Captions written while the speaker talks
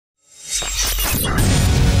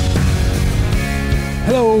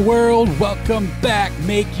world, welcome back,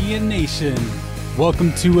 Making It Nation.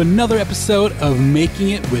 Welcome to another episode of Making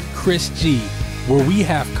It with Chris G, where we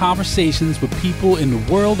have conversations with people in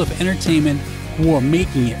the world of entertainment who are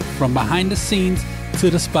making it from behind the scenes to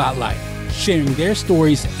the spotlight, sharing their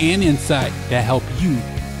stories and insight that help you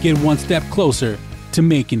get one step closer to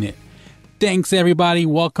making it. Thanks, everybody.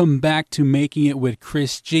 Welcome back to Making It with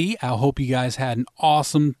Chris G. I hope you guys had an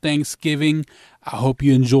awesome Thanksgiving. I hope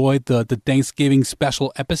you enjoyed the Thanksgiving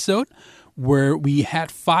special episode where we had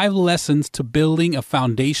 5 lessons to building a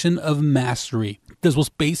foundation of mastery. This was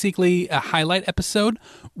basically a highlight episode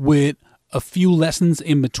with a few lessons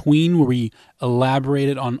in between where we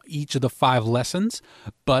elaborated on each of the 5 lessons.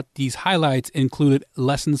 But these highlights included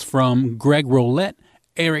lessons from Greg Rollett,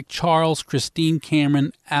 Eric Charles, Christine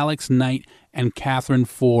Cameron, Alex Knight, and Catherine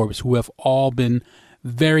Forbes, who have all been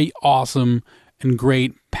very awesome and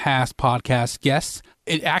great past podcast guests.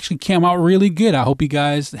 It actually came out really good. I hope you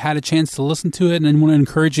guys had a chance to listen to it, and I want to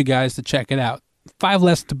encourage you guys to check it out. 5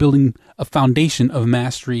 lessons to building a foundation of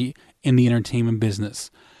mastery in the entertainment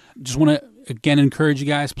business. Just want to again encourage you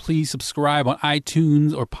guys, please subscribe on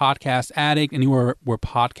iTunes or Podcast Addict, anywhere where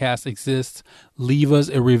podcasts exist. Leave us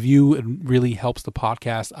a review. It really helps the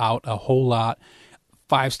podcast out a whole lot.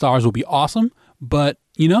 5 stars will be awesome. But,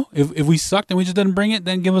 you know, if we sucked and we just didn't bring it,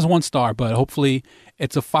 then give us 1 star. But hopefully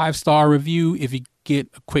it's a 5-star review. If you get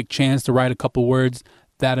a quick chance to write a couple words,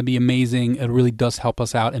 that'd be amazing. It really does help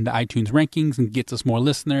us out in the iTunes rankings and gets us more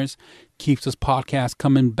listeners. Keeps this podcast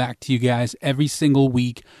coming back to you guys every single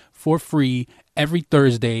week for free every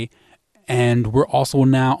Thursday. And we're also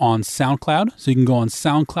now on SoundCloud. So you can go on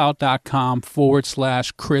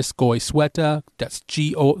soundcloud.com/Chris Goyzueta. That's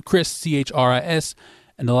Chris, CHRIS.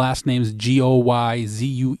 And the last name is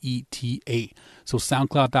Goyzueta. So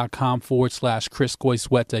soundcloud.com/Chris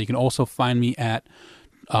Goyzueta. You can also find me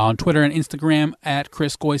on Twitter and Instagram at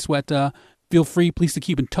Chris Goyzueta. Feel free, please, to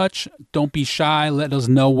keep in touch. Don't be shy. Let us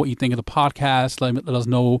know what you think of the podcast. Let us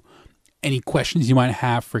know any questions you might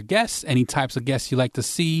have for guests, any types of guests you'd like to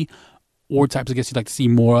see, or types of guests you'd like to see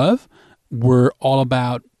more of. We're all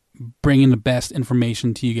about bringing the best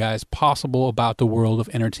information to you guys possible about the world of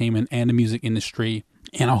entertainment and the music industry.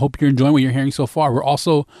 And I hope you're enjoying what you're hearing so far. We're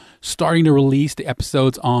also starting to release the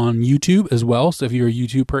episodes on YouTube as well. So if you're a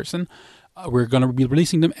YouTube person, we're going to be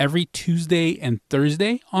releasing them every Tuesday and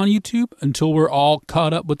Thursday on YouTube until we're all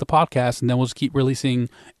caught up with the podcast. And then we'll just keep releasing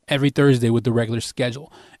every Thursday with the regular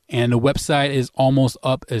schedule. And the website is almost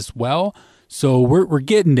up as well. So we're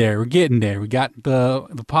getting there. We're getting there. We got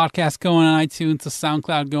the podcast going on iTunes, the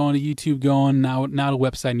SoundCloud going, the YouTube going. Now the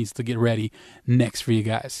website needs to get ready next for you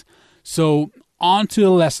guys. So on to the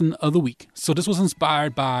lesson of the week. So this was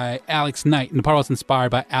inspired by Alex Knight. And the part that's inspired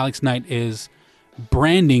by Alex Knight is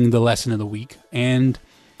branding the lesson of the week. And,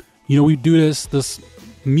 you know, we do this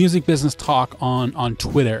music business talk on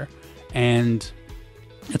Twitter. And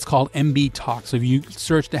it's called MB Talk. So if you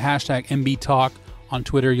search the hashtag MB Talk on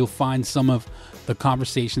Twitter, you'll find some of the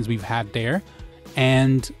conversations we've had there.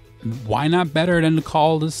 And why not better than to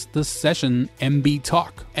call this session MB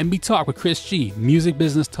Talk? MB Talk with Chris G, music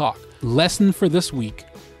business talk. Lesson for this week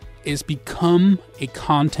is become a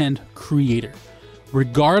content creator.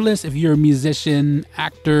 Regardless if you're a musician,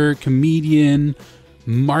 actor, comedian,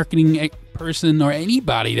 marketing person, or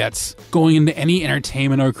anybody that's going into any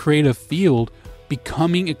entertainment or creative field,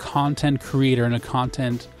 becoming a content creator and a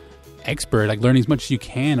content expert, like learning as much as you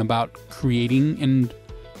can about creating and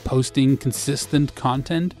posting consistent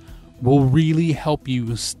content, will really help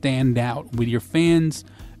you stand out with your fans,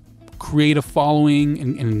 create a following,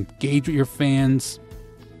 and engage with your fans.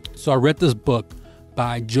 So I read this book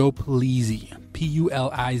by Joe Pulizzi,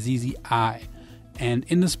 Pulizzi. And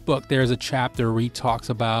in this book, there's a chapter where he talks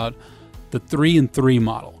about the 3 and 3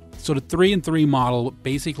 model. So the 3 and 3 model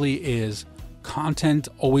basically is content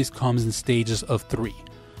always comes in stages of 3.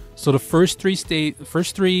 So the first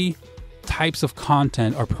three types of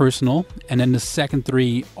content are personal, and then the second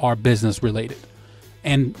 3 are business related.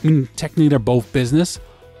 And I mean, technically they're both business,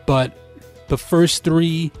 but the first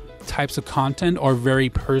 3 types of content are very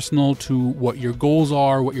personal to what your goals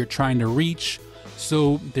are, what you're trying to reach.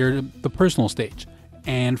 So they're the personal stage.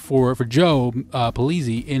 And for Joe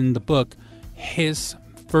Pulizzi in the book, his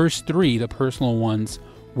first 3, the personal ones,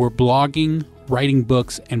 were blogging, writing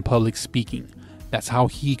books, and public speaking. That's how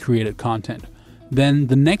he created content. Then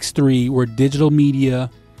the next 3 were digital media,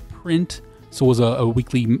 print, so it was a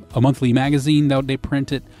monthly magazine that they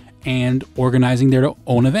printed, and organizing their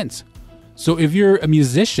own events. So if you're a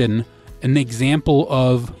musician, an example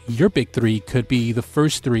of your big 3 could be the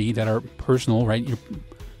first 3 that are personal, right? You're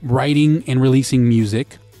writing and releasing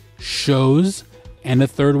music, shows, And the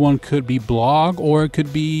third one could be blog, or it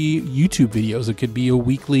could be YouTube videos. It could be a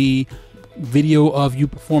weekly video of you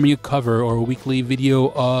performing a cover, or a weekly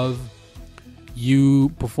video of you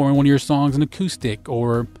performing one of your songs in acoustic,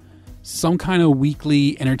 or some kind of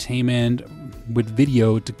weekly entertainment with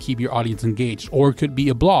video to keep your audience engaged. Or it could be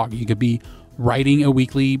a blog. You could be writing a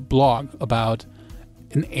weekly blog about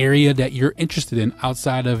an area that you're interested in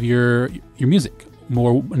outside of your music,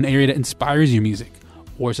 more an area that inspires your music,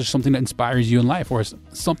 or it's just something that inspires you in life, or it's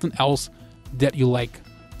something else that you like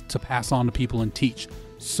to pass on to people and teach.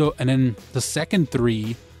 So, and then the second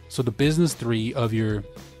three, so the business three of your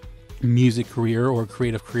music career or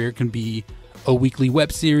creative career can be a weekly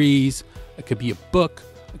web series, it could be a book,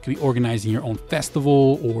 it could be organizing your own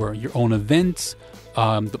festival or your own events.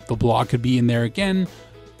 The blog could be in there again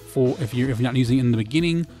for if you're not using it in the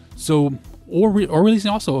beginning. So, or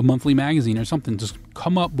releasing also a monthly magazine or something. Just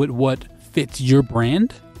come up with what fits your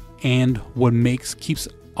brand and what keeps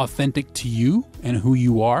authentic to you and who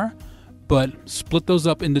you are, but split those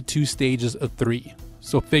up into 2 stages of 3.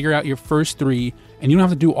 So figure out your first 3, and you don't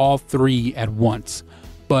have to do all 3 at once.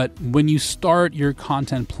 But when you start your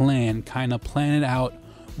content plan, kind of plan it out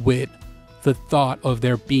with the thought of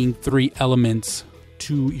there being 3 elements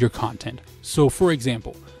to your content. So for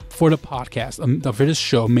example, for the podcast, for this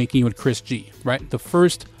show, Making It with Chris G, right? The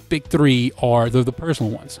first big 3 are the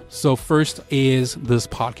personal ones. So first is this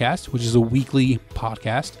podcast, which is a weekly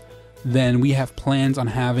podcast. Then we have plans on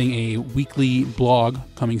having a weekly blog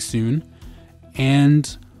coming soon,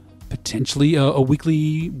 and potentially a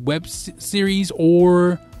weekly web series,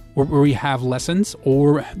 or where we have lessons,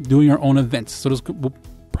 or doing our own events. So those will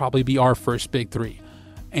probably be our first big 3.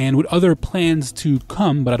 And with other plans to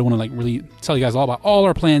come, but I don't want to really tell you guys all about all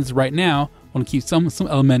our plans right now. I want to keep some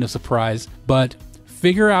element of surprise, but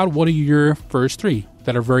figure out what are your first 3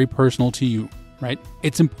 that are very personal to you, right?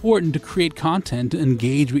 It's important to create content to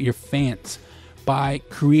engage with your fans. By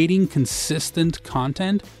creating consistent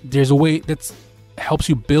content, there's a way that helps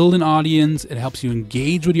you build an audience, it helps you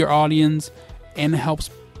engage with your audience, and helps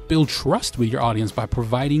build trust with your audience by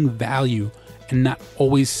providing value and not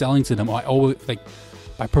always selling to them.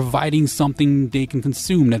 By providing something they can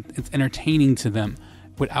consume that it's entertaining to them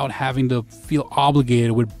without having to feel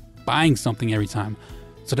obligated with buying something every time.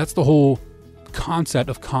 So that's the whole concept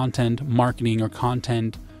of content marketing or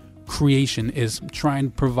content creation, is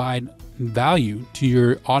trying to provide value to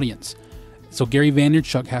your audience. So Gary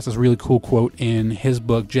Vaynerchuk has this really cool quote in his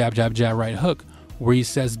book, Jab, Jab, Jab, Right Hook, where he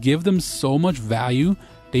says, give them so much value,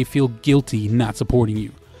 they feel guilty not supporting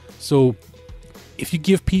you. So if you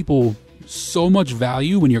give people so much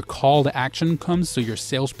value when your call to action comes, so your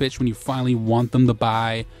sales pitch, when you finally want them to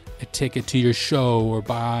buy a ticket to your show or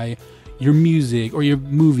buy your music or your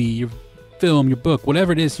movie, your film, your book,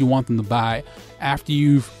 whatever it is you want them to buy, after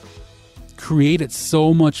you've created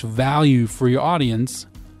so much value for your audience,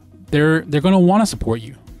 they're going to want to support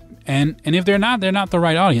you. And if they're not the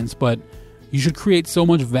right audience, but you should create so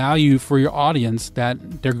much value for your audience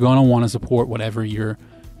that they're going to want to support whatever you're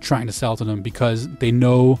trying to sell to them, because they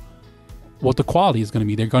know what the quality is going to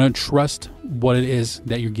be. They're going to trust what it is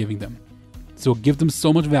that you're giving them. So give them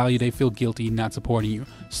so much value they feel guilty not supporting you.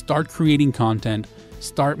 Start creating content.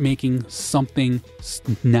 Start making something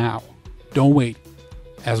now. Don't wait.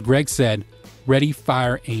 As Greg said, ready,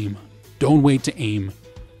 fire, aim. Don't wait to aim.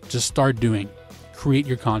 Just start doing. Create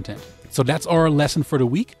your content. So that's our lesson for the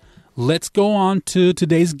week. Let's go on to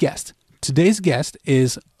today's guest. Today's guest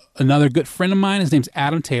is another good friend of mine. His name's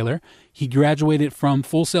Adam Taylor. He graduated from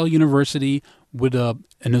Full Sail University with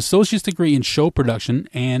an associate's degree in show production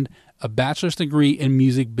and a bachelor's degree in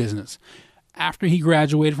music business. After he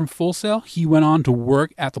graduated from Full Sail, he went on to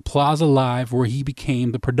work at the Plaza Live, where he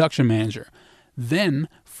became the production manager. Then,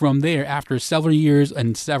 from there, after several years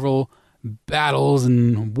and several battles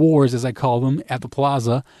and wars, as I call them, at the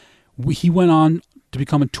Plaza, he went on to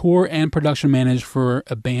become a tour and production manager for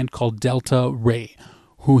a band called Delta Rae,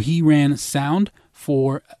 who he ran sound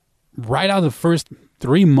for. Right out of the first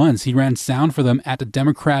 3 months, he ran sound for them at the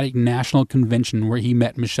Democratic National Convention, where he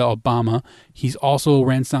met Michelle Obama. He's also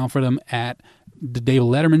ran sound for them at the David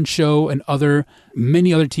Letterman Show and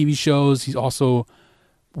many other TV shows. He's also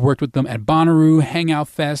worked with them at Bonnaroo, Hangout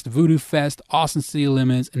Fest, Voodoo Fest, Austin City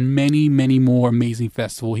Limits, and many, many more amazing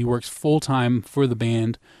festivals. He works full-time for the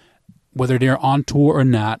band, whether they're on tour or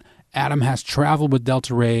not. Adam has traveled with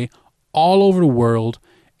Delta Rae all over the world,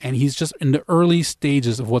 and he's just in the early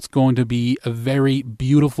stages of what's going to be a very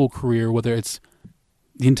beautiful career, whether it's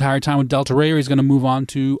the entire time with Delta Rae or he's going to move on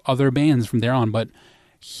to other bands from there on. But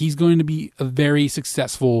he's going to be a very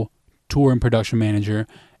successful tour and production manager,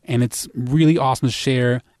 and it's really awesome to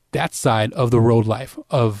share that side of the road life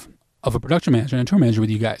of of a production manager and a tour manager with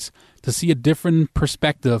you guys to see a different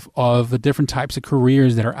perspective of the different types of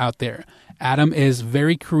careers that are out there. Adam is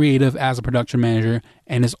very creative as a production manager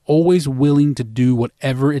and is always willing to do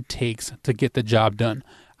whatever it takes to get the job done.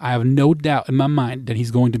 I have no doubt in my mind that he's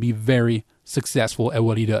going to be very successful at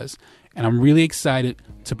what he does. And I'm really excited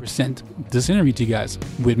to present this interview to you guys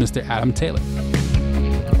with Mr. Adam Taylor.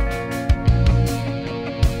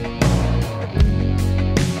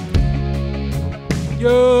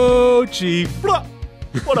 Yo, Chief.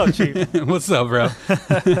 What up, Chief? What's up, bro?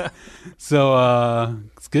 So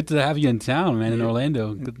it's good to have you in town, man, in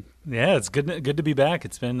Orlando. Good. Yeah, it's good to be back.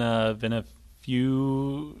 It's been a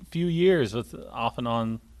few years with off and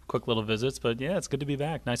on quick little visits, but yeah, it's good to be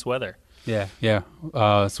back. Nice weather. Yeah.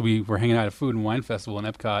 So we were hanging out at a food and wine festival in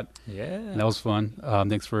Epcot. Yeah, and that was fun.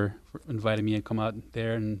 Thanks for inviting me to come out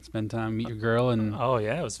there and spend time, meet your girl, and oh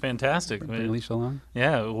yeah, it was fantastic. Bring Alicia along.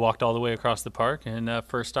 Yeah, we walked all the way across the park, and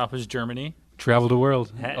first stop was Germany. Travel the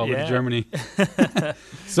world over to Germany.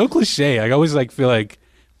 So cliche. I always feel like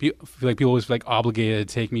people always feel obligated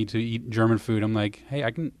to take me to eat German food. I'm like, hey,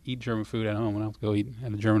 I can eat German food at home. I don't have to go eat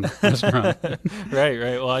at a German restaurant. Right.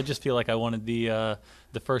 Well, I just feel like I wanted the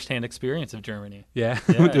firsthand experience of Germany. Yeah.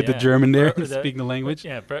 With the German there, speaking the language.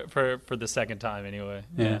 Yeah, for the second time anyway.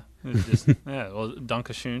 Yeah. It was just well,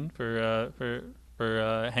 Dankeschön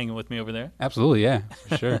for hanging with me over there. Absolutely, yeah,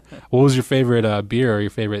 for sure. What was your favorite beer or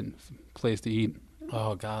your favorite place to eat?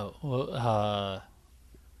 Oh God, well,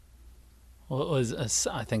 what was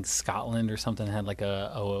I think Scotland or something had like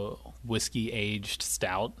a whiskey aged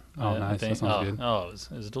stout. Oh, nice. That sounds good. Oh,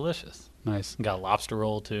 it was delicious. Nice. Got a lobster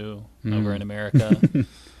roll too over in America.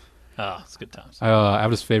 It's good times. I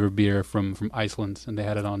have this favorite beer from Iceland, and they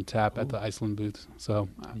had it on tap at the Iceland booth. So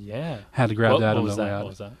yeah, had to grab that on the way out. What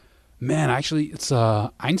was that? Man, actually, it's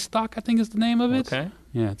Einstock, I think is the name of it. Okay.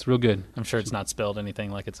 Yeah, it's real good. I'm sure it's not spelled anything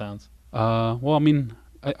like it sounds. Well, I mean,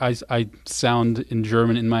 I sound in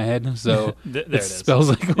German in my head, so it spells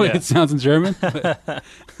like the way it sounds in German.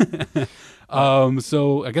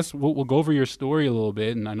 So I guess we'll go over your story a little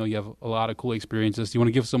bit, and I know you have a lot of cool experiences. Do you want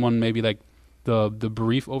to give someone maybe the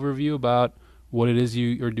brief overview about what it is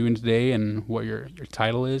you're doing today and what your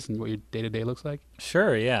title is and what your day-to-day looks like?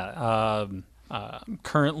 Sure, yeah. I'm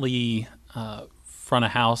currently front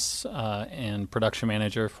of house and production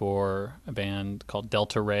manager for a band called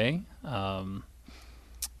Delta Rae,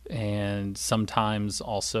 and sometimes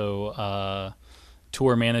also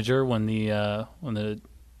tour manager when the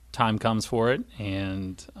time comes for it.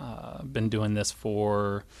 And been doing this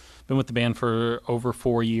been with the band for over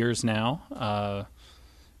 4 years now,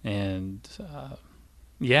 and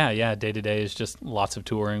day to day is just lots of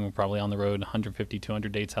touring. We're probably on the road 150,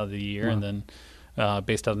 200 dates out of the year. Wow. And then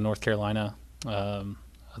based out of North Carolina.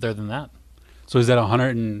 Other than that, so is that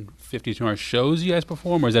 150, 200 shows you guys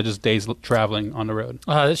perform, or is that just days traveling on the road?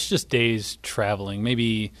 It's just days traveling.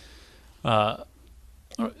 Maybe I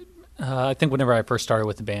think whenever I first started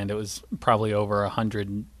with the band, it was probably over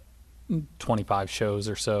 125 shows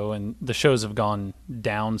or so, and the shows have gone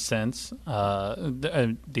down since,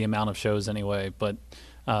 the amount of shows anyway, but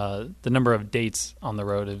the number of dates on the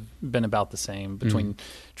road have been about the same between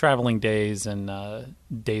traveling days and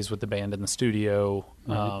days with the band in the studio,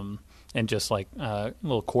 and just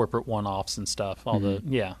little corporate one-offs and stuff.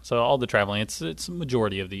 So all the traveling, it's a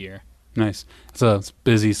majority of the year. Nice. It's a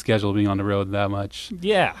busy schedule being on the road that much.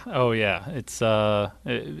 Yeah. Oh yeah.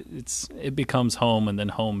 It becomes home, and then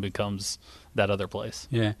home becomes that other place.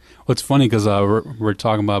 Yeah. Well, it's funny because we're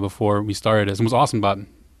talking about before we started this, and what's awesome about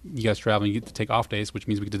you guys traveling, you get to take off days, which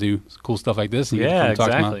means we get to do cool stuff like this. And you get to come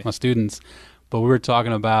talk to my students. But we were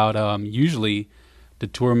talking about usually the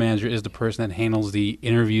tour manager is the person that handles the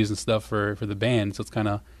interviews and stuff for the band. So it's kind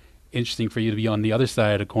of interesting for you to be on the other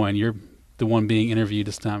side of the coin. You're the one being interviewed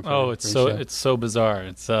this time. It's so bizarre.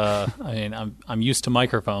 It's I mean, I'm used to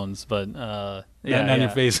microphones, but not in your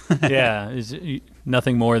face. Yeah, it's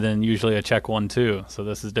nothing more than usually a check 1 2. So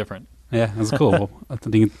this is different. Yeah, that's cool. Well, I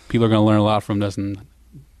think people are going to learn a lot from this and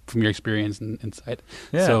from your experience and insight.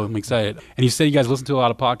 Yeah. So I'm excited. And you said you guys listen to a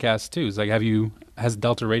lot of podcasts too. It's has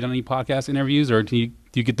Delta Rae done any podcast interviews, or do you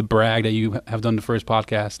get the brag that you have done the first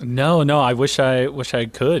podcast? No. I wish I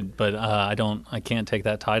could, but I can't take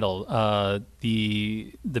that title.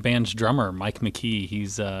 The band's drummer, Mike McKee,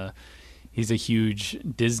 he's a huge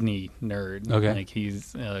Disney nerd. Okay.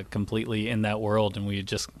 He's completely in that world, and we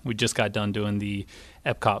just got done doing the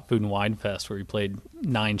Epcot Food and Wine Fest where we played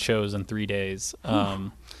 9 shows in 3 days.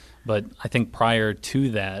 But I think prior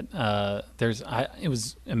to that, it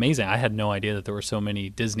was amazing. I had no idea that there were so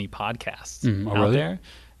many Disney podcasts out there,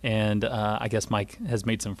 and I guess Mike has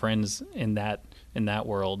made some friends in that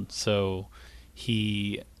world. So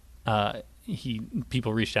he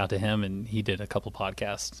people reached out to him, and he did a couple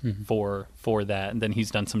podcasts Mm-hmm. for that, and then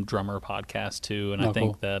he's done some drummer podcasts too. And I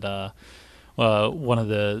think cool. that one of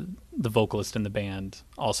the vocalists in the band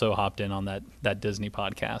also hopped in on that Disney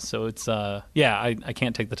podcast. So it's I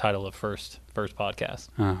can't take the title of first podcast.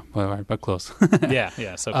 But close.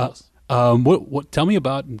 yeah, so close. What? Tell me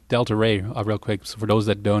about Delta Rae real quick. So for those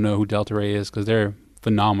that don't know who Delta Rae is, because they're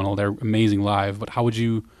phenomenal, they're amazing live. But how would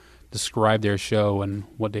you describe their show and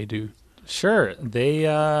what they do? Sure, they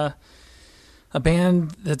a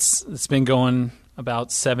band that's been going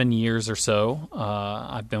about 7 years or so.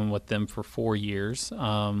 I've been with them for 4 years.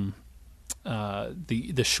 The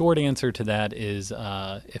short answer to that is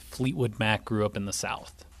if Fleetwood Mac grew up in the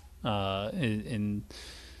South. I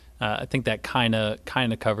think that kind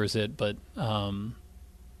of covers it, but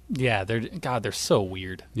they're so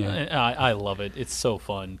weird. Yeah. I love it. It's so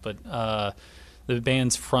fun. But the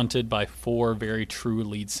band's fronted by 4 very true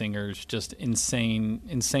lead singers, just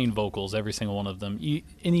insane vocals. Every single one of them.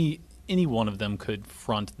 Any one of them could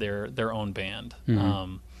front their own band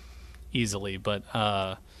easily. But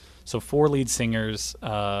so 4 lead singers,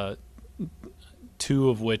 2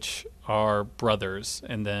 of which are brothers,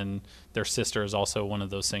 and then their sister is also one of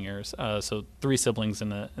those singers. So 3 siblings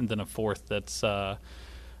and then a 4th that's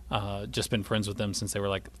just been friends with them since they were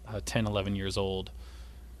like 10, 11 years old.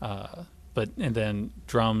 And then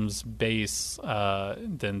drums, bass,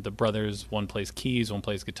 then the brothers, one plays keys, one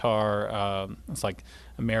plays guitar. It's like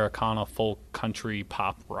Americana, folk, country,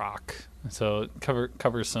 pop, rock. So it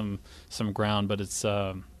covers some ground, but it's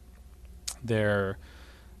their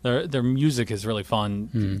music is really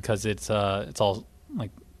fun because it's all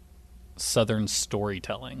like Southern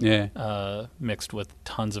storytelling, mixed with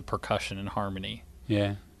tons of percussion and harmony.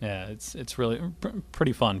 Yeah, it's really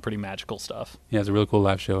pretty fun, pretty magical stuff. Yeah, it's a really cool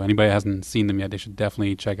live show. Anybody that hasn't seen them yet, they should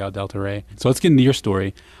definitely check out Delta Rae. So let's get into your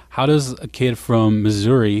story. How does a kid from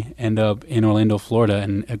Missouri end up in Orlando, Florida,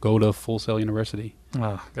 and go to Full Sail University?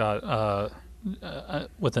 Oh, God.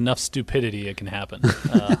 With enough stupidity, it can happen.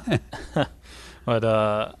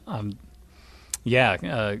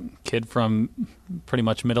 Kid from pretty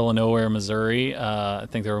much middle of nowhere, Missouri. I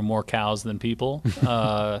think there were more cows than people.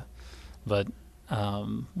 But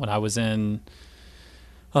when I was in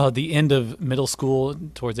the end of middle school,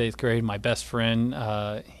 towards 8th grade, my best friend,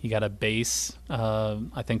 he got a bass,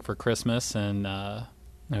 I think for Christmas, and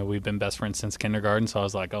we've been best friends since kindergarten. So I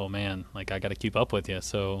was like, oh man, like I got to keep up with you.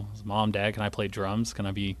 So Mom, Dad, can I play drums? Can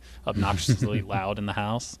I be obnoxiously loud in the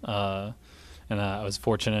house? And I was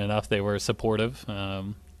fortunate enough they were supportive.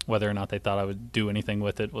 Whether or not they thought I would do anything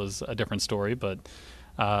with it was a different story, but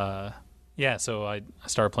so I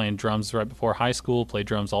started playing drums right before high school, played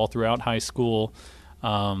drums all throughout high school.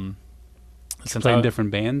 Since playing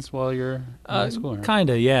different bands while you're in high school? Kind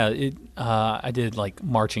of, yeah. I did like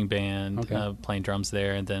marching band, Okay. playing drums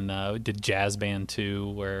there, and then did jazz band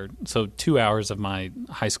too, so 2 hours of my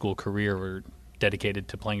high school career were dedicated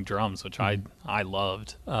to playing drums, which I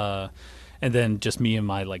loved. And then just me and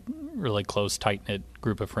my like really close, tight-knit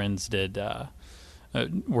group of friends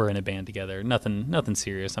were in a band together. Nothing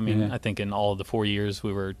serious. I mean, I think in all of the 4 years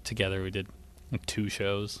we were together, we did like 2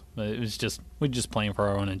 shows. But it was just we were just playing for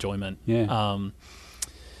our own enjoyment. Yeah.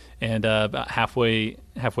 And about halfway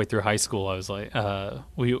through high school, I was like,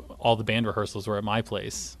 all the band rehearsals were at my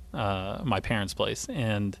place, my parents' place,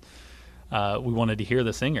 and we wanted to hear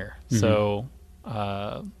the singer. Mm-hmm. So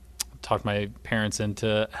talked my parents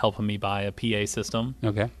into helping me buy a PA system.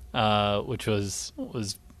 Okay. Which was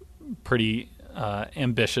pretty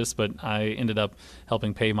ambitious, but I ended up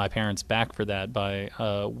helping pay my parents back for that by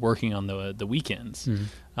working on the weekends,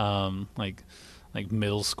 like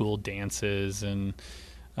middle school dances and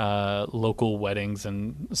local weddings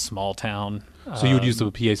and small town. So you would use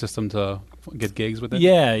the PA system to get gigs with it?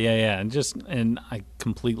 Yeah, and I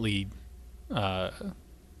completely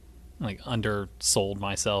like undersold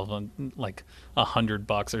myself on like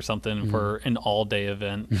 $100 or something for an all day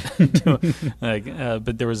event.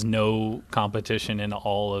 But there was no competition in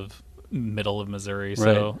all of middle of Missouri.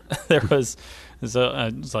 So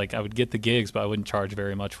it's like I would get the gigs, but I wouldn't charge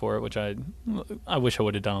very much for it, which I wish I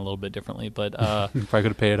would have done a little bit differently, but you probably could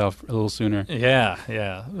have paid it off a little sooner.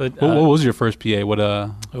 Yeah. But, what was your first PA?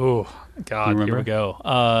 Oh God, here we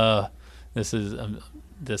go.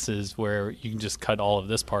 This is where you can just cut all of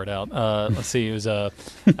this part out. Let's see. It was a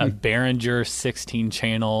Behringer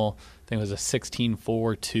 16-channel. I think it was a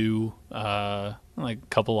 16.4.2. Like a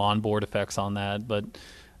couple onboard effects on that, but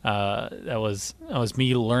that was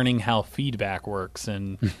me learning how feedback works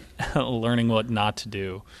and learning what not to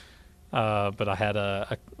do. But I had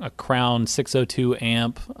a Crown 602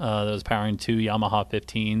 amp that was powering 2 Yamaha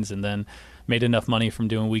 15s, and then made enough money from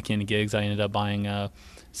doing weekend gigs. I ended up buying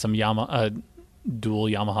some dual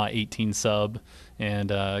Yamaha 18 sub, and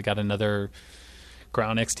got another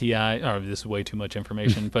Crown XTI. Oh, this is way too much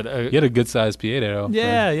information, but you had a good sized PA though.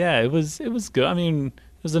 Yeah, it was good. I mean,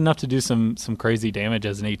 it was enough to do some crazy damage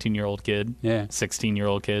as an 18-year-old kid. Yeah,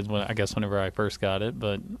 16-year-old kid. I guess whenever I first got it,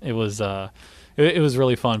 but it was it was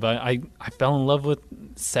really fun. But I fell in love with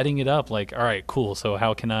setting it up. Like, all right, cool. So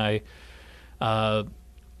how can I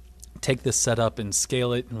take this setup and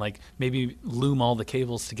scale it, and like maybe loom all the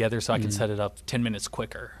cables together so I can set it up 10 minutes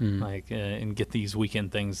quicker, and get these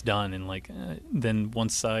weekend things done. And like then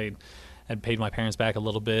once I had paid my parents back a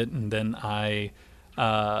little bit, and then I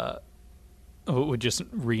would just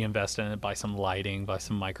reinvest in it, buy some lighting, buy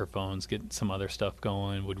some microphones, get some other stuff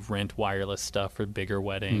going, would rent wireless stuff for bigger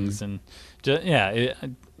weddings. And it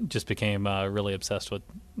just became really obsessed with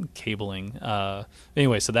cabling.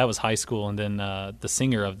 Anyway, so that was high school. And then the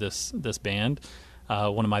singer of this band,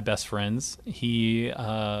 one of my best friends, we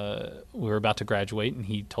were about to graduate, and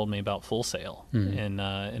he told me about Full Sail in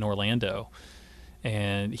Orlando.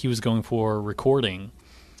 And he was going for recording.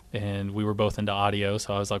 And we were both into audio,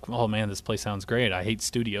 so I was like, oh, man, this place sounds great. I hate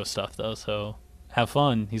studio stuff, though, so have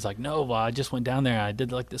fun. He's like, no, well, I just went down there. I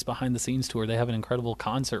did, like, this behind-the-scenes tour. They have an incredible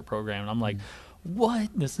concert program. And I'm like, what?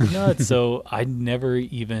 This is nuts. So I'd never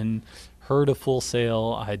even heard of Full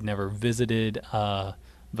Sail. I'd never visited, but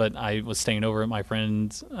I was staying over at my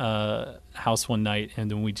friend's house one night,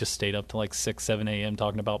 and then we just stayed up to, like, 6, 7 a.m.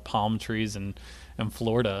 talking about palm trees and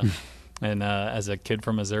Florida. And as a kid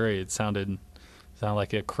from Missouri, it sounded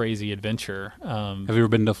like a crazy adventure. Have you ever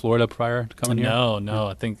been to Florida prior to coming here? No.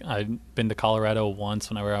 I think I'd been to Colorado once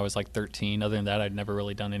whenever I was like 13. Other than that, I'd never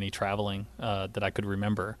really done any traveling that I could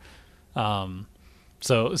remember.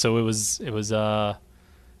 So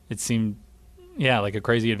it seemed, like a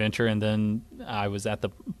crazy adventure. And then I was at the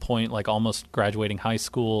point like almost graduating high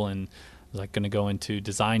school, and was like going to go into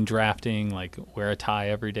design drafting, like wear a tie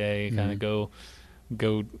every day, kind of go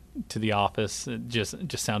to the office. It just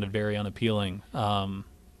sounded very unappealing.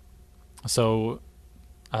 So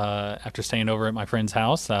after staying over at my friend's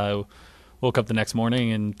house, I woke up the next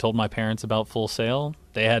morning and told my parents about Full Sail.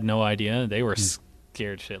 They had no idea. They were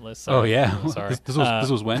scared shitless. Sorry. Oh yeah. Sorry. This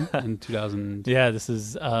was when? In 2000? Yeah, this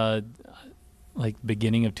is like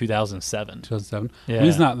beginning of 2007. 2007. Yeah. I mean,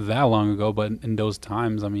 it's not that long ago, but in those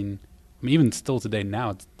times, I mean even still today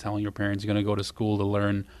now, it's telling your parents you're going to go to school to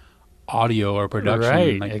learn audio or production.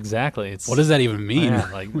 Right, like, exactly. What does that even mean? Yeah,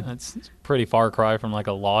 like it's pretty far cry from like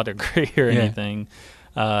a law degree or anything.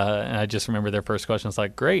 And I just remember their first question was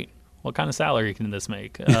like, great, what kind of salary can this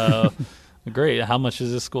make? Great, how much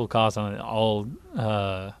does this school cost? All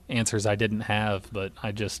answers I didn't have, but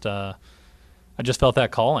I just felt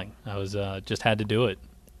that calling. I was just had to do it.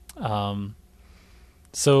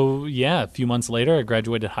 So a few months later, I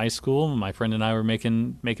graduated high school. My friend and I were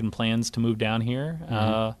making plans to move down here.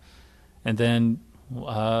 And then,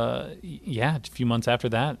 a few months after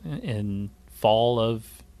that, in fall of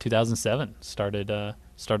 2007,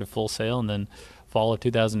 started Full Sail. And then fall of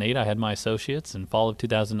 2008, I had my associates. And fall of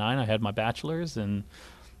 2009, I had my bachelor's. And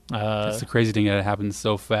that's the crazy thing that it happened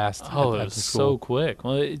so fast. Oh, it was so quick.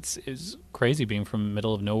 Well, it's crazy being from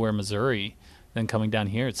middle of nowhere, Missouri, then coming down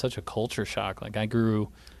here. It's such a culture shock. Like I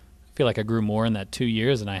feel like I grew more in that 2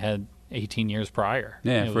 years than I had 18 years prior.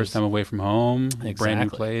 Yeah, first time away from home, brand new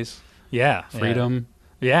place. Yeah. Freedom.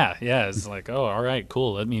 Yeah. It's like, oh, all right,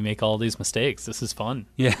 cool. Let me make all these mistakes. This is fun.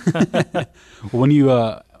 Yeah. When you,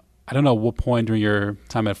 I don't know what point during your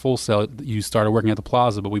time at Full Sail you started working at the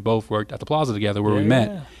Plaza, but we both worked at the Plaza together where we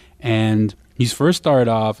met. And you first started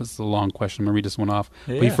off, it's a long question, I'm going to read this one off.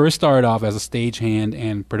 Yeah. But you first started off as a stagehand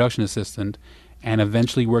and production assistant, and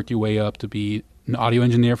eventually worked your way up to be an audio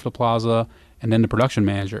engineer for the Plaza and then the production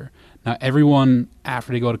manager. Now, everyone,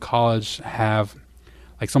 after they go to college, have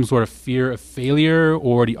like some sort of fear of failure,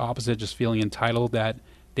 or the opposite, just feeling entitled that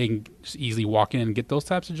they can just easily walk in and get those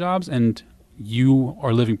types of jobs. And you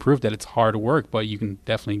are living proof that it's hard work, but you can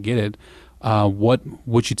definitely get it. What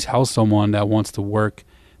would you tell someone that wants to work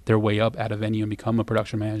their way up at a venue and become a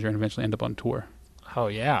production manager and eventually end up on tour? Oh,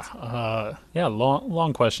 yeah.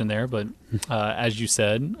 Long question there. But as you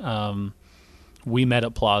said, we met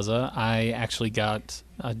at Plaza. I actually got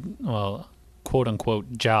a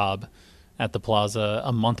quote-unquote job at the Plaza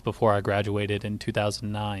a month before I graduated in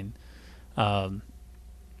 2009. One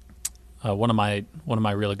of my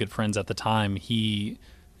really good friends at the time, he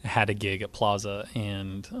had a gig at Plaza,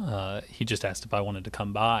 and he just asked if I wanted to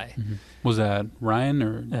come by. Mm-hmm. Was that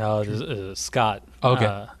Ryan or Scott?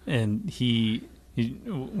 Okay. And we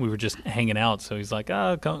were just hanging out, so he's like,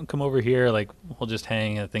 come over here, like we'll just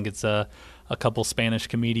hang. I think it's a a couple Spanish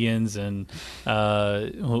comedians, and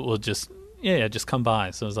we'll just just come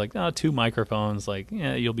by. So it was like 2 microphones, like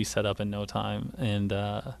you'll be set up in no time. And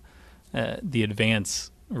the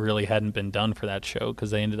advance really hadn't been done for that show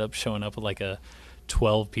because they ended up showing up with like a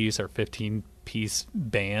 12-piece or 15-piece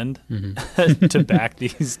band to back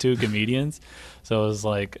these 2 comedians. So it was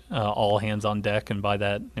like all hands on deck, and by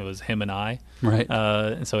that it was him and I. Right.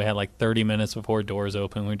 And so we had like 30 minutes before doors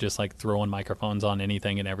open. We were just like throwing microphones on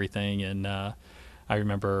anything and everything. And I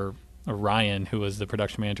remember Ryan, who was the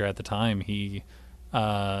production manager at the time, he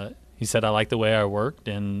said I liked the way I worked,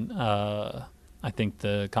 and I think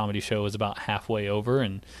the comedy show was about halfway over,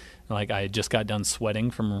 and like I had just got done sweating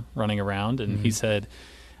from running around, and he said,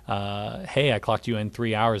 "Hey, I clocked you in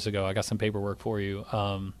 3 hours ago. I got some paperwork for you.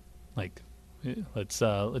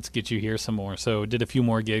 Let's get you here some more." So did a few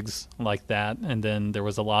more gigs like that, and then there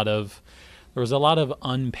was a lot of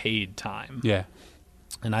unpaid time. Yeah.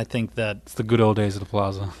 And I think that It's the good old days of the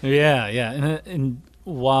Plaza. Yeah. And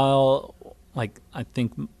while like I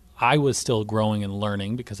think I was still growing and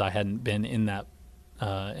learning because I hadn't been in that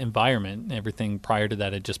environment. Everything prior to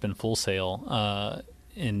that had just been Full Sail,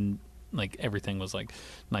 and like everything was like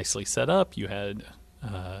nicely set up. You had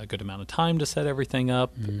a good amount of time to set everything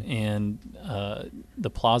up, and the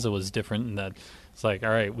Plaza was different in that it's like, all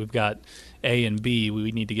right, we've got A and B,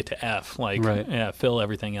 we need to get to F. Like, fill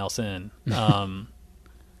everything else in.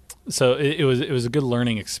 So it was a good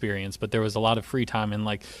learning experience, but there was a lot of free time, and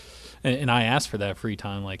like. And I asked for that free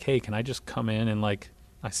time, like, hey, can I just come in and, like,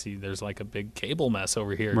 I see there's, like, a big cable mess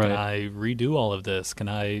over here. Right. Can I redo all of this? Can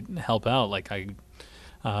I help out? Like,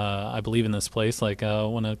 I believe in this place. Like, I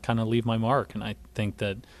want to kind of leave my mark. And I think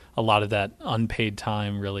that a lot of that unpaid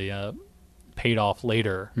time really paid off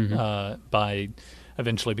later by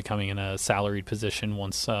eventually becoming in a salaried position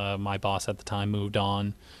once my boss at the time moved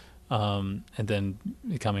on, and then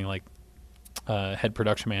becoming, like, head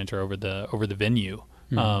production manager over the venue.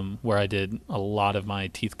 Where I did a lot of my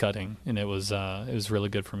teeth cutting, and it was really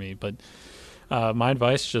good for me. But my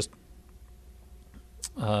advice, just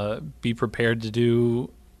be prepared to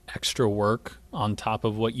do extra work on top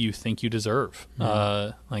of what you think you deserve.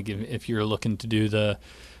 Like if you're looking to do the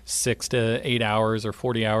 6 to 8 hours or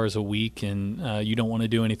 40 hours a week, and you don't want to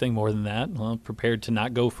do anything more than that, well, prepared to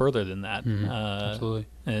not go further than that. Absolutely.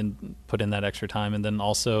 And put in that extra time, and then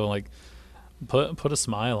also like. Put a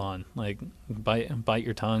smile on, like bite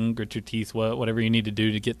your tongue, grit your teeth, whatever you need to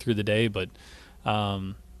do to get through the day. But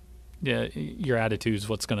your attitude is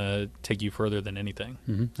what's going to take you further than anything.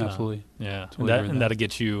 Absolutely. Totally, and that'll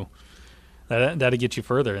get you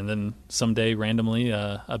further. And then someday, randomly,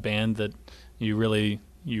 a band that you really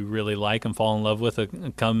like and fall in love with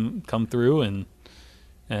come through, and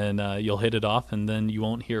you'll hit it off, and then you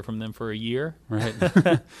won't hear from them for a year. Right.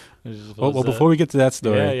 Well, before we get to that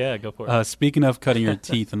story, go for it. Speaking of cutting your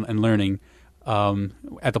teeth and learning,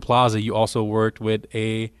 at the Plaza, you also worked with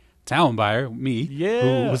a talent buyer, me,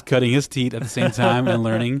 who was cutting his teeth at the same time and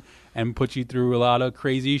learning, and put you through a lot of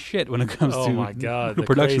crazy shit when it comes to my God, the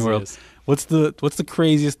production world. What's the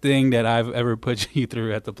craziest thing that I've ever put you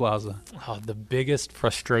through at the Plaza? Oh, the biggest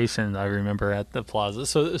frustration I remember at the Plaza.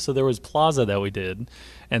 So there was Plaza that we did,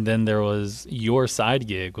 and then there was your side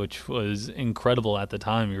gig, which was incredible at the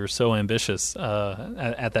time. You were so ambitious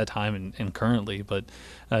at that time and currently, but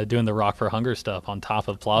doing the Rock for Hunger stuff on top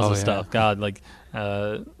of Plaza stuff. God, like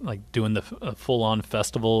doing the full-on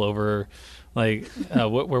festival over. Like,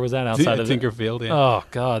 where was that outside of Tinkerfield? Yeah. Oh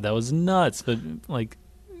God, that was nuts. But like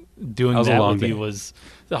doing that with you was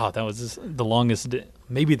that was the longest day,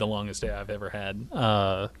 maybe the longest day I've ever had.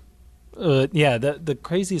 The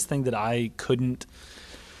craziest thing that I couldn't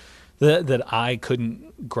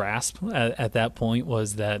grasp at that point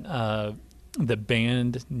was that the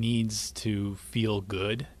band needs to feel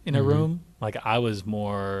good in a room. Like I was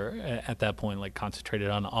more at that point like concentrated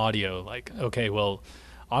on audio. Like, okay, well.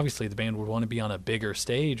 Obviously, the band would want to be on a bigger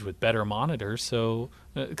stage with better monitors. So,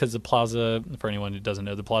 because the Plaza, for anyone who doesn't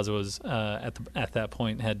know, the Plaza was at that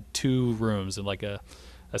point had 2 rooms, and like a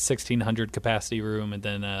 1,600 capacity room, and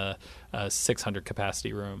then a 600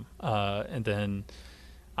 capacity room. And then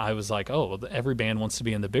I was like, oh, well, every band wants to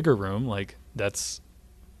be in the bigger room. Like that's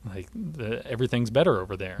like everything's better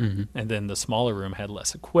over there. And then the smaller room had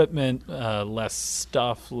less equipment, less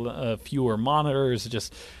stuff, fewer monitors,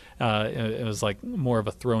 just. It was like more of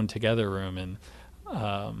a thrown together room,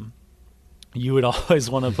 and you would always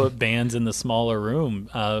want to put bands in the smaller room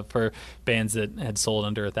for bands that had sold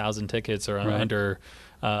under 1,000 tickets or under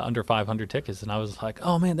 500 tickets. And I was like,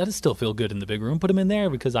 oh man, that does still feel good in the big room. Put them in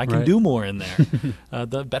there because I can do more in there.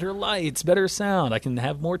 The better lights, better sound. I can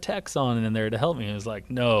have more techs on in there to help me. And it was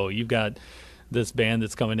like, no, you've got this band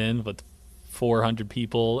that's coming in with 400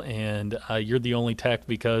 people, and you're the only tech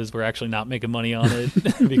because we're actually not making money on it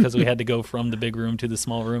because we had to go from the big room to the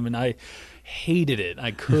small room, and I hated it.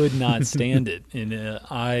 I could not stand it,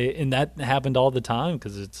 and that happened all the time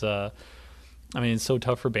because it's it's so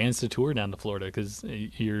tough for bands to tour down to Florida because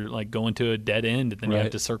you're like going to a dead end and then you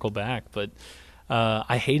have to circle back. But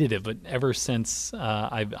I hated it. But ever since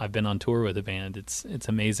I've been on tour with a band, it's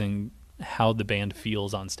amazing how the band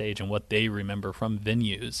feels on stage and what they remember from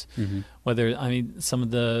venues. Some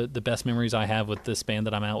of the best memories I have with this band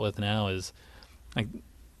that I'm out with now is like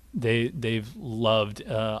they've loved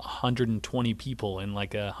 120 people in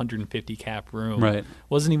like a 150 cap room. Right.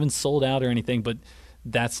 Wasn't even sold out or anything, but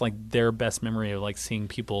that's like their best memory of like seeing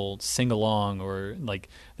people sing along, or like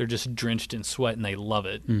they're just drenched in sweat and they love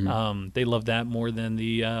it. They love that more than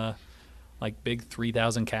the like big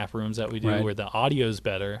 3,000 cap rooms that we do, where the audio's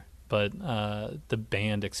better, but the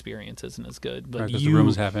band experience isn't as good. But the room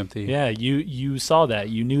is half empty. Yeah, you saw that,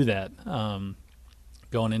 you knew that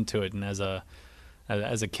going into it, and as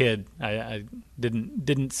a kid, I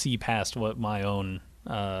didn't see past what my own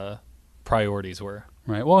priorities were.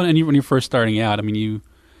 Right. Well, and when you're first starting out,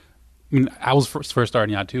 I was first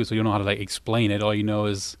starting out too, so you don't know how to like explain it. All you know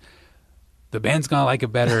is the band's gonna like it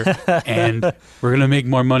better, and we're gonna make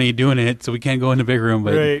more money doing it, so we can't go in the big room.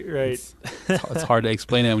 But right. It's hard to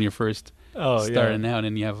explain it when you're first starting out,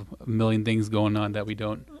 and you have a million things going on that we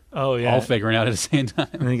don't all figuring out at the same time.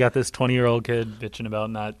 And you got this 20-year-old kid bitching about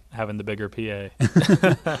not having the bigger PA.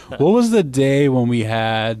 What was the day when we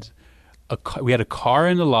had a car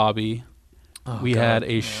in the lobby? We had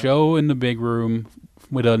a show in the big room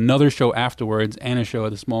with another show afterwards and a show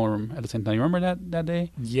at the small room at the same time. You remember that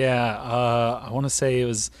day? Yeah. I want to say it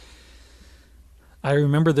was... I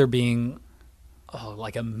remember there being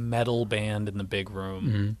like a metal band in the big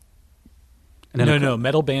room. And then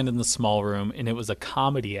metal band in the small room, and it was a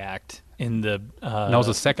comedy act in the that was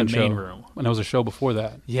the second main show. Room. And there was a show before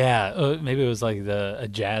that. Yeah. Maybe it was like a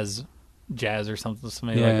jazz or something.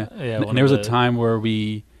 Yeah. And there was a time where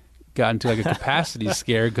we got into like a capacity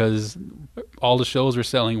scare because all the shows were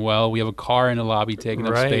selling well. We have a car in the lobby taking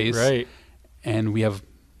up space. Right. And we have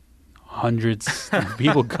hundreds of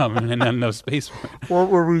people coming and not enough space for it. What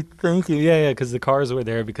were we thinking? Yeah, because the cars were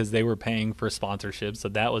there because they were paying for sponsorships, so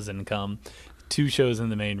that was income. 2 shows in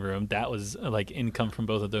the main room, that was like income from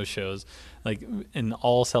both of those shows, like, and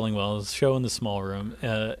all selling well. Show in the small room,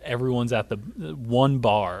 everyone's at the one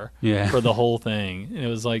bar for the whole thing, and it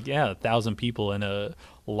was like 1,000 people in a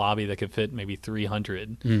lobby that could fit maybe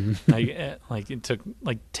 300. Like it took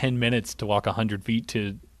like 10 minutes to walk 100 feet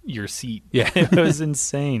to your seat. It was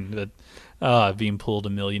insane. But being pulled a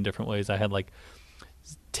million different ways. I had like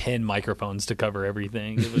 10 microphones to cover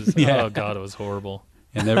everything. It was oh god, it was horrible.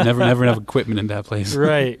 And never enough equipment in that place.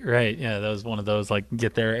 Right. Yeah, that was one of those, like,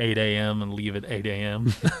 get there at 8 a.m. and leave at 8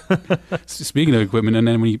 a.m. Speaking of equipment, and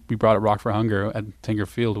then when we brought up Rock for Hunger at Tinker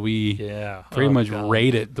Field, we pretty much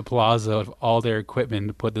raided the Plaza of all their equipment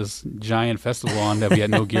to put this giant festival on that we had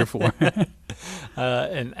no gear for.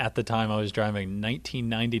 And at the time, I was driving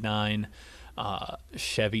 1999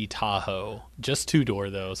 Chevy Tahoe, just 2-door,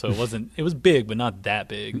 though, so it was big, but not that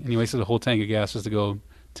big. And you wasted a whole tank of gas just to go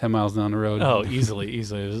 10 miles down the road. Oh, easily.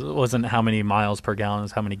 It wasn't how many miles per gallon, it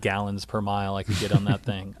was how many gallons per mile I could get on that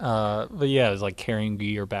thing. But yeah, it was like carrying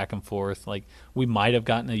gear back and forth. Like, we might have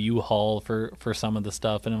gotten a U-Haul for some of the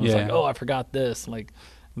stuff, and it was like, oh, I forgot this. Like,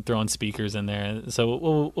 throwing speakers in there. So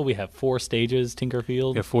what we have, 4 stages, Tinker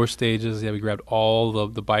Field? We have 4 stages. Yeah, we grabbed all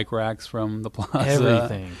the bike racks from the Plaza.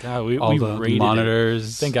 Everything. God, we raided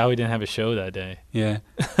monitors. Thank God we didn't have a show that day. Yeah.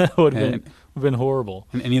 It would have been horrible.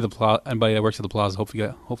 And anybody that works at the Plaza, hopefully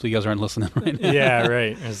you guys aren't listening right now. Yeah,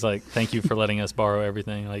 right. It's like, thank you for letting us borrow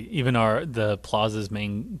everything. Like, even the Plaza's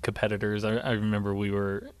main competitors, I remember we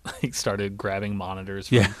were like started grabbing monitors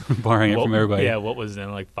from, borrowing it from everybody. Yeah, what was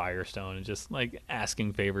in like Firestone, and just like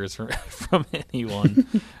asking favors from anyone.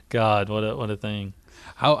 God, what a thing.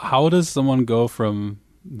 How does someone go from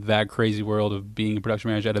that crazy world of being a production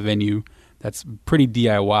manager at a venue that's pretty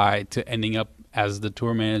DIY to ending up as the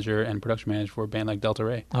tour manager and production manager for a band like Delta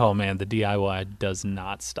Rae? Oh man, the DIY does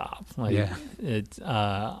not stop. Like,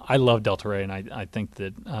 I love Delta Rae, and I think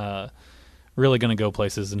that really going to go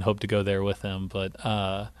places and hope to go there with them. But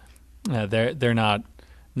they're not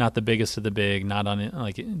the biggest of the big, not on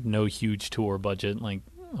like no huge tour budget. Like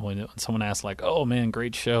when someone asks like, "Oh man,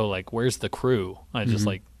 great show! Like, where's the crew?" I just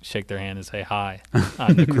like shake their hand and say, "Hi,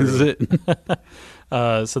 I'm the crew." This is it.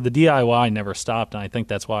 So the DIY never stopped, and I think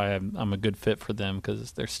that's why I'm a good fit for them,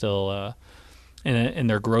 because they're still in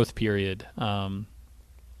their growth period. But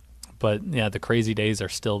yeah, the crazy days are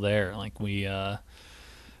still there. Like we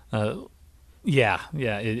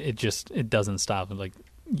It doesn't stop. Like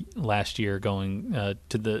last year, going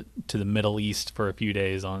to the Middle East for a few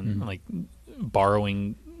days on like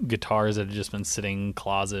borrowing guitars that had just been sitting in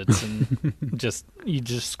closets, and you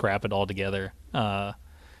just scrap it all together.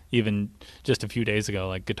 Even just a few days ago,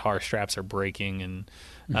 like guitar straps are breaking, and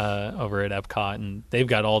over at Epcot, and they've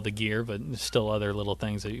got all the gear, but there's still other little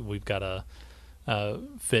things that we've got to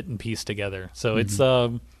fit and piece together. So it's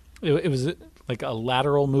it was like a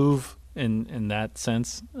lateral move in that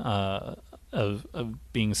sense of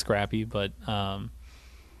being scrappy, but it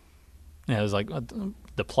was like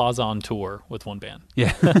the Plaza on tour with one band.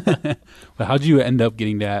 Yeah. Well, how'd you end up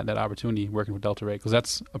getting that opportunity working with Delta Rae? Because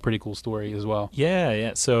that's a pretty cool story as well.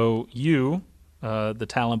 Yeah. So you, the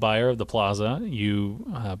talent buyer of the Plaza, you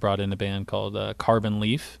brought in a band called Carbon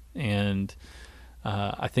Leaf, and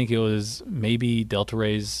I think it was maybe Delta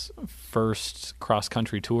Rae's first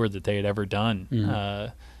cross-country tour that they had ever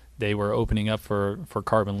done. They were opening up for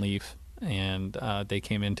Carbon Leaf, and they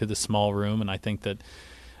came into the small room, and I think that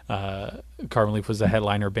Carbon Leaf was a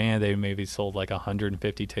headliner band. They maybe sold like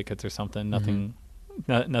 150 tickets or something.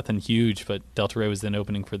 Nothing huge, but Delta Rae was then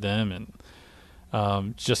opening for them,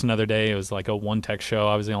 and just another day. It was like a one-tech show.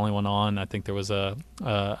 I was the only one on. I think there was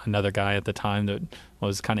another guy at the time that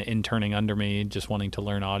was kind of interning under me, just wanting to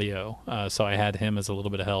learn audio. So I had him as a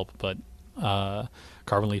little bit of help. But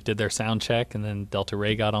Carbon Leaf did their sound check, and then Delta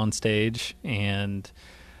Rae got on stage and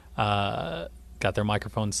got their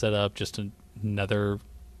microphone set up. Just another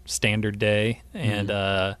standard day,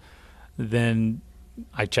 and then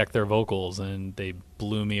I checked their vocals, and they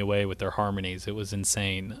blew me away with their harmonies. It was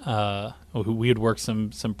insane. We had worked some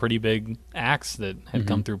pretty big acts that had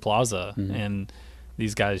come through Plaza, and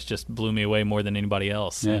these guys just blew me away more than anybody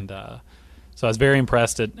else. And so I was very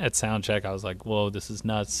impressed at soundcheck. I was like, whoa, this is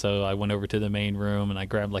nuts. So I went over to the main room, and I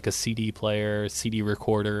grabbed like a CD player, CD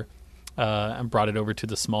recorder, and brought it over to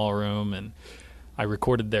the small room, and I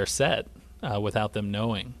recorded their set without them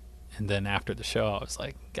knowing. And then after the show, I was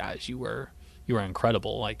like, guys, you were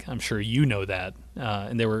incredible. Like, I'm sure you know that.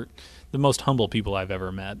 And they were the most humble people I've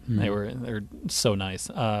ever met. They're so nice.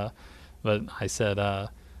 But I said,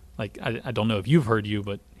 like, I don't know if you've heard you,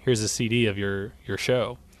 but here's a CD of your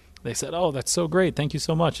show. They said, oh, that's so great. Thank you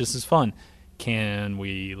so much. This is fun. Can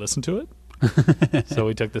we listen to it? So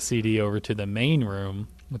we took the CD over to the main room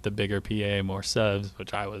with the bigger PA, more subs,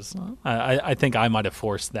 which I think I might have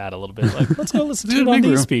forced that a little bit. Like, let's go listen to it on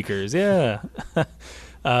these speakers. Yeah.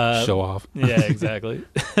 Show off. Yeah, exactly.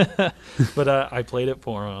 But I played it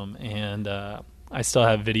for them, and I still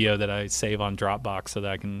have video that I save on Dropbox so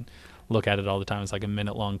that I can look at it all the time. It's like a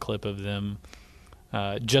minute-long clip of them,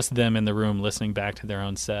 just them in the room listening back to their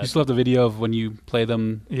own set. You still have the video of when you play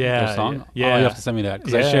them their song? Yeah. Oh, you have to send me that,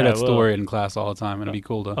 because I share that story in class all the time, and it'd be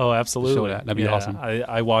cool to absolutely show that. That'd be awesome.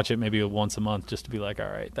 I watch it maybe once a month just to be like, all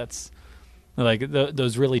right, that's like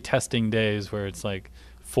those really testing days where it's like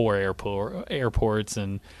 4 airports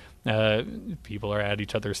and people are at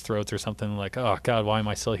each other's throats or something, like, oh God, why am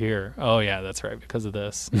I still here? Oh yeah, that's right, because of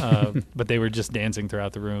this. But they were just dancing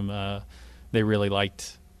throughout the room. They really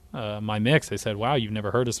liked my mix. They said, wow, you've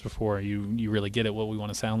never heard us before. You really get it, what we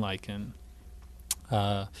want to sound like. And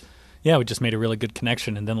we just made a really good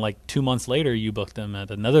connection. And then like 2 months later, you booked them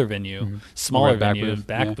at another venue, smaller venue,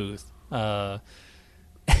 back booth.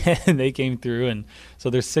 And they came through, and so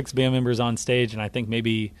there's 6 band members on stage, and I think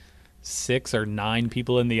maybe 6 or 9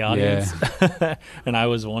 people in the audience. And I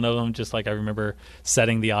was one of them. Just like, I remember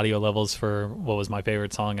setting the audio levels for what was my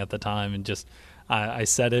favorite song at the time, and just I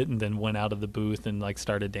set it and then went out of the booth and like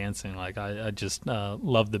started dancing. Like, I just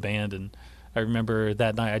loved the band. And I remember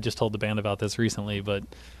that night, I just told the band about this recently, but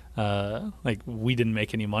like, we didn't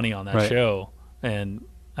make any money on that show, and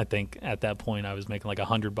I think at that point I was making like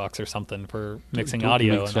 $100 or something for mixing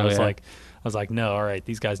audio, and I was like, no, all right,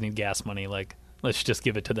 these guys need gas money. Like, let's just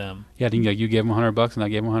give it to them. Yeah, I think you gave them $100 and I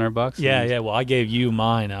gave them $100. Yeah. Well, I gave you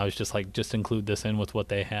mine. I was just like, just include this in with what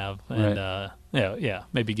they have, and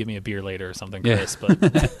maybe give me a beer later or something, Chris. But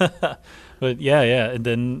but and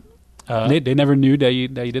then they never knew that you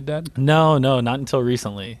did that. No, not until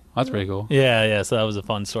recently. That's pretty cool. Yeah. So that was a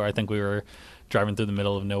fun story. I think we were driving through the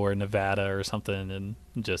middle of nowhere, Nevada or something, and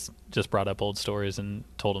just brought up old stories and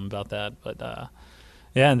told them about that. But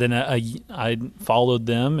and then I followed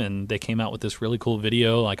them, and they came out with this really cool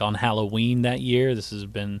video like on Halloween that year. This has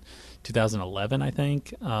been 2011, I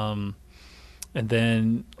think. And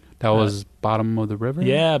then that was Bottom of the River.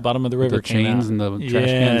 Yeah, Bottom of the River. The chains and the trash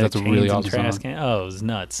cans. That's a really awesome song. Oh, it was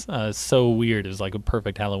nuts. So weird. It was like a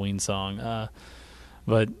perfect Halloween song.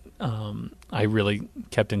 But I really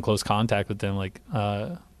kept in close contact with them. Like,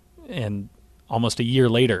 and almost a year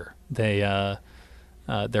later, they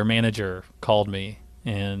their manager called me,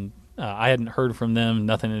 and I hadn't heard from them.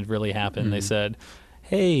 Nothing had really happened. Mm-hmm. They said,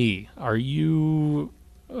 "Hey, are you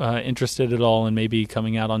interested at all in maybe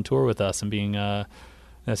coming out on tour with us and being a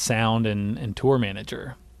sound and tour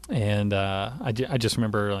manager?" And I just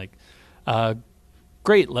remember like,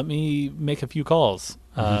 great, let me make a few calls.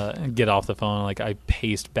 And get off the phone. Like I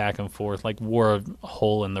paced back and forth, like wore a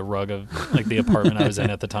hole in the rug of like the apartment I was in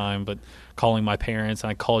at the time, but calling my parents.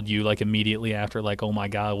 And I called you like immediately after, like, oh my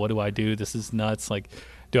God, what do I do? This is nuts. Like,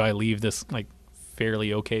 do I leave this like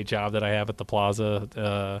fairly okay job that I have at the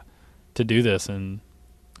Plaza to do this?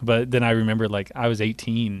 But then I remembered like I was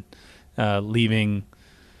 18, leaving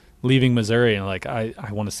Missouri, and like I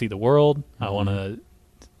want to see the world. I want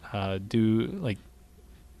to do like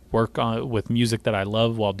work on with music that I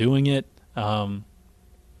love while doing it. That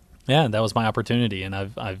was my opportunity, and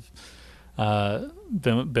I've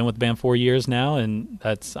been with the band 4 years now, and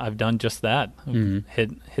I've done just that.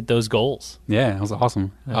 Hit those goals. Yeah, that was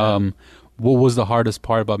awesome. What was the hardest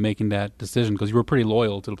part about making that decision? Because you were pretty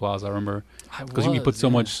loyal to the Plaza, I remember. Because you put so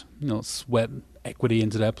much, sweat, equity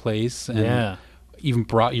into that place, and even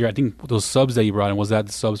brought I think those subs that you brought in, was that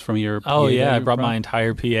the subs from your PA? Oh yeah, I brought my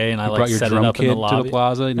entire PA, and I like set it up in the lobby to the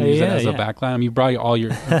Plaza and use it as a backline. I mean, you brought all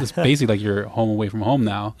your it's basically like your home away from home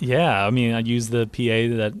now. Yeah, I mean, I used the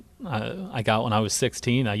PA that I got when I was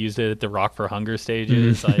 16. I used it at the Rock for Hunger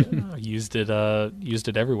stages. I used it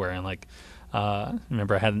everywhere, and like I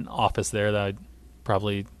remember I had an office there that I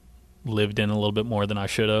probably lived in a little bit more than I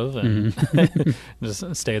should have, and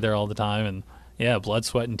just stayed there all the time. And yeah, blood,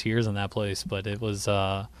 sweat, and tears in that place. But it was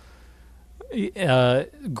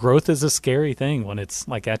growth is a scary thing when it's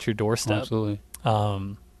like at your doorstep. Absolutely.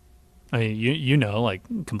 I mean, like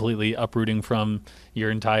completely uprooting from your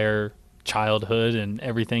entire childhood and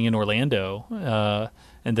everything in Orlando,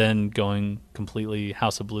 and then going completely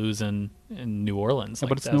House of Blues in New Orleans. Yeah,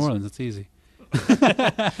 but it's New Orleans. It's easy.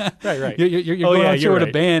 Right. You're going out here with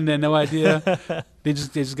a band and no idea. They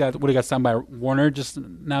just got signed by Warner just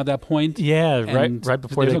now at that point. Yeah, right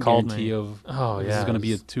before they called me. This is going to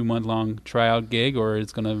be a 2-month-long tryout gig, or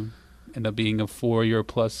it's going to end up being a 4-year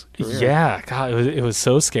plus career. Yeah, God, it was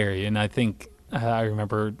so scary. And I think I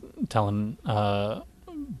remember telling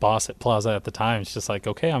boss at Plaza at the time, it's just like,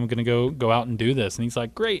 okay, I'm going to go out and do this. And he's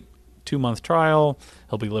like, great. 2-month trial.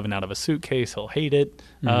 He'll be living out of a suitcase. He'll hate it.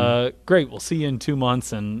 Great. We'll see you in 2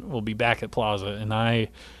 months, and we'll be back at Plaza. And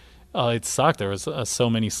it sucked. There was so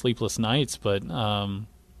many sleepless nights, but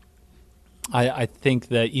I think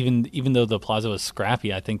that even though the Plaza was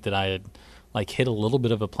scrappy, I think that I had like hit a little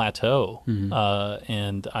bit of a plateau,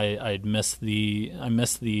 and I missed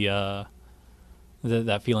that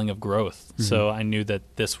feeling of growth. So I knew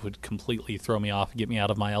that this would completely throw me off, get me out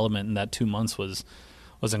of my element, and that 2 months was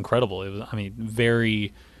incredible. It was, I mean,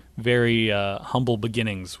 very, very humble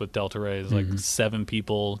beginnings with Delta Rae. It was like 7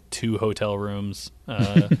 people, 2 hotel rooms,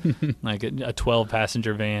 like a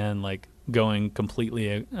 12-passenger van, like going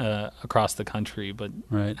completely across the country, but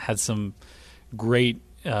had some great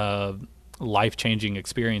life-changing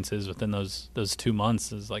experiences within those 2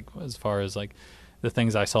 months. As far as like the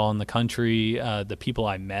things I saw in the country, the people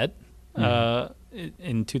I met.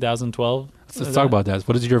 In 2012. Let's talk about that.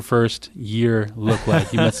 What does your first year look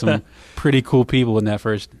like? You met some pretty cool people in that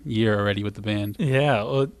first year already with the band. Yeah,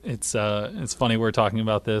 well, it's funny we're talking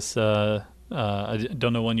about this. I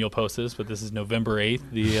don't know when you'll post this, but this is November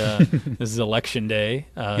 8th. This is Election Day,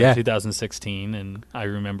 2016, and I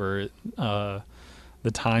remember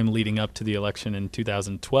the time leading up to the election in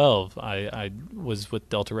 2012. I was with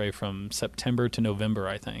Delta Rae from September to November,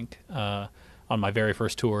 I think, on my very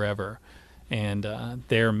first tour ever. And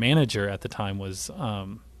their manager at the time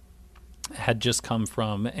had just come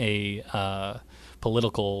from a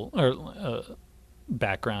political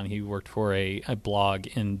background. He worked for a blog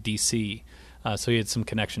in D.C., so he had some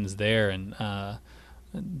connections there. And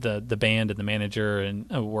the band and the manager and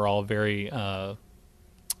were all very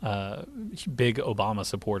big Obama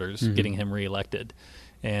supporters, getting him reelected.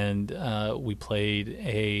 And we played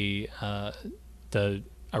a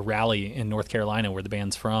rally in North Carolina where the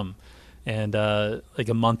band's from. And like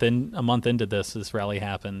a month into this rally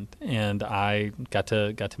happened, and I got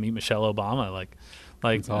to meet Michelle Obama, like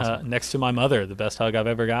awesome. Next to my mother, the best hug I've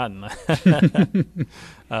ever gotten.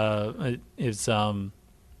 It's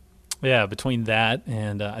between that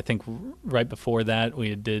and I think right before that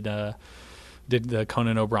we did the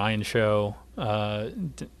Conan O'Brien show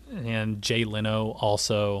and Jay Leno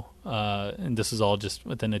also. And this was all just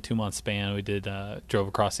within a 2-month span. We drove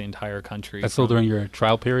across the entire country. That's still during your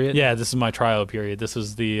trial period? Yeah, this is my trial period. This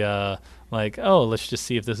was the let's just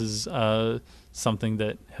see if this is something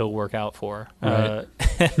that he'll work out for. Right.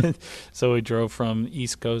 So we drove from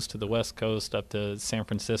East Coast to the West Coast up to San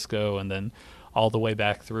Francisco, and then all the way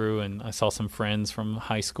back through. And I saw some friends from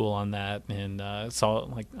high school on that, and I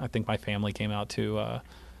think my family came out to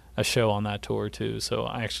a show on that tour too. So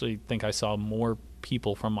I actually think I saw more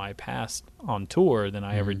people from my past on tour than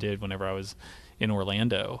I ever did whenever I was in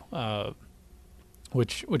Orlando,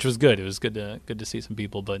 which was good. It was good to see some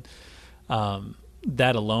people, but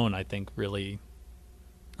that alone, I think, really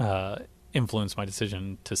influenced my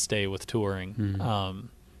decision to stay with touring.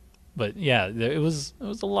 But yeah, it was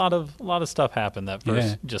a lot of stuff happened that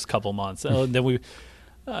first just couple months. Then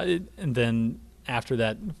and then after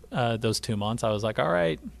that, those 2 months, I was like, all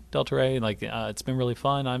right, Delta Rae, it's been really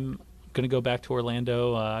fun. I'm gonna go back to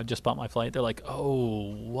Orlando. I just bought my flight. They're like,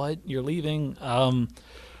 oh, what? You're leaving?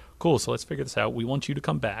 Cool. So let's figure this out. We want you to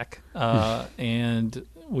come back, and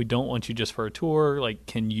we don't want you just for a tour. Like,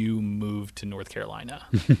 can you move to North Carolina?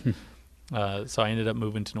 So I ended up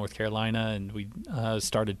moving to North Carolina, and we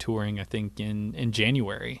started touring, I think, in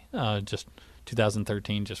January, just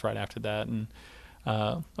 2013, just right after that. And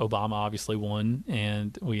Obama obviously won,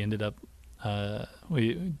 and we ended up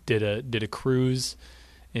we did a cruise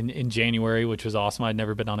in January, which was awesome. I'd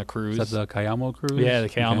never been on a cruise. Is that the Cayamo cruise? Yeah, the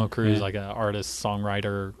Cayamo cruise, yeah. like an artist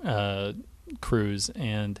songwriter cruise.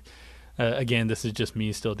 And again, this is just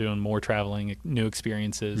me still doing more traveling, new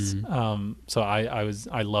experiences. So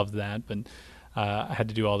I loved that, but I had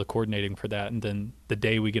to do all the coordinating for that. And then the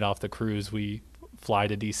day we get off the cruise, we fly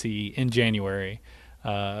to DC in January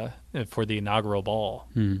for the inaugural ball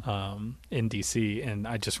in DC. And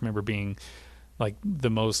I just remember being like the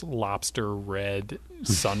most lobster red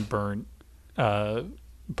sunburnt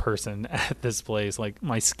person at this place. Like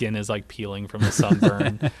my skin is like peeling from the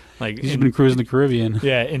sunburn. Like you've been cruising the Caribbean.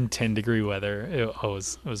 Yeah, in 10-degree weather. It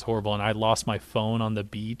was horrible. And I lost my phone on the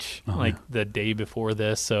beach the day before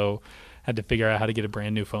this, so had to figure out how to get a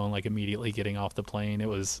brand new phone like immediately getting off the plane. It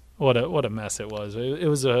was what a mess it was. It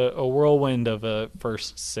was a whirlwind of a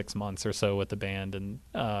first 6 months or so with the band, and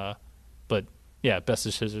but yeah, best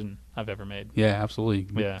decision I've ever made. Yeah, absolutely.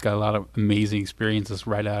 Yeah. Got a lot of amazing experiences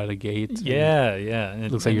right out of the gate. Yeah, yeah.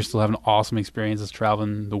 It looks like you're still having awesome experiences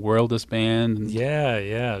traveling the world, this band.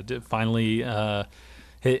 Yeah. Finally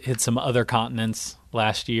hit some other continents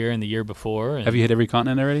last year and the year before. And have you hit every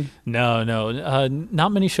continent already? No.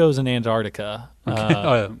 Not many shows in Antarctica.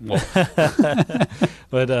 Okay.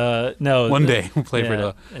 But no. One day we'll play for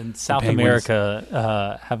the in South Penguins.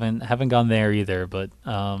 America. Haven't gone there either, but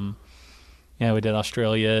yeah, we did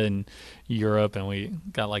Australia and Europe, and we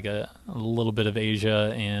got like a little bit of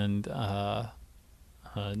Asia and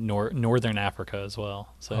Northern Africa as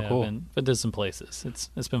well. So yeah, cool. I've been some places.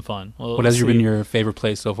 It's been fun. Well, what has been your favorite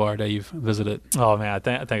place so far that you've visited? Oh man, I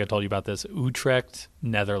think I told you about this. Utrecht,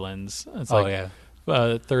 Netherlands. It's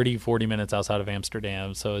 30, 40 minutes outside of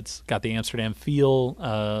Amsterdam. So it's got the Amsterdam feel,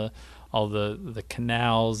 all the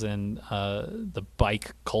canals and the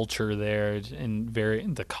bike culture there, and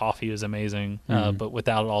the coffee is amazing, but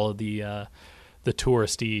without all of the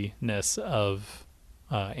touristiness of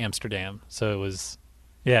Amsterdam. So it was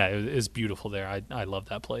beautiful there. I love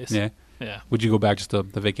that place. Yeah. Would you go back just to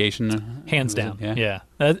the vacation? Hands down. Yeah.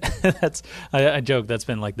 That's I joke that's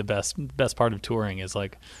been like the best part of touring is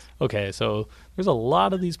like, okay, so there's a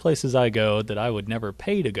lot of these places I go that I would never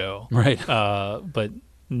pay to go. Right. But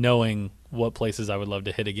knowing what places I would love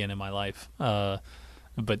to hit again in my life,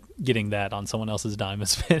 but getting that on someone else's dime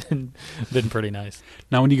has been pretty nice.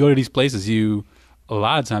 Now, when you go to these places, you a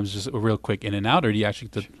lot of times just a real quick in and out, or do you actually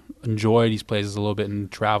get to enjoy these places a little bit and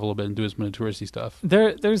travel a bit and do some of the touristy stuff?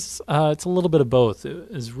 There's it's a little bit of both. It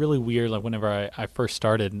was really weird. Like whenever I first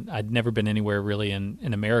started, I'd never been anywhere really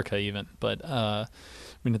in America even, but I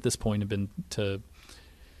mean at this point I've been to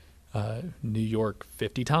New York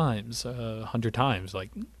 50 times, 100 times,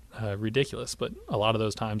 like ridiculous. But a lot of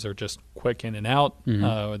those times are just quick in and out.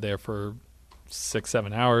 We're there for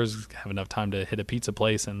 6-7 hours, have enough time to hit a pizza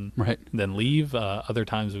place and then leave. Other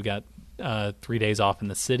times we've got 3 days off in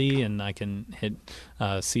the city, and I can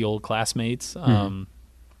see old classmates.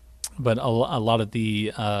 But a lot of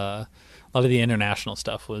the international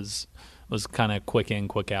stuff was kind of quick in,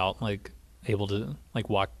 quick out. Like able to like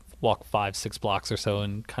walk 5-6 blocks or so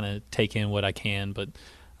and kind of take in what I can. But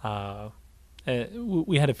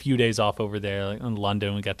we had a few days off over there, like in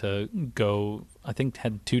London. We got to go, I think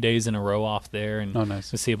had 2 days in a row off there, and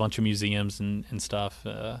nice. to see a bunch of museums and stuff.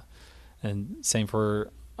 And same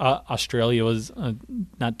for Australia was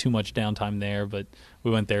not too much downtime there, but we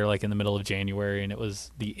went there like in the middle of January, and it was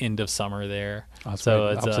the end of summer there. Oh, that's So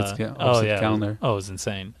right. it's Opposite calendar. it was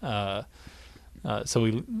insane. So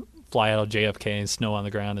we fly out of JFK and snow on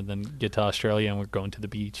the ground, and then get to Australia, and we're going to the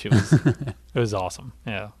beach. It was it was awesome.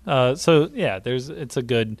 Yeah. So yeah, it's a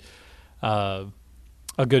good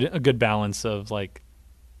balance of like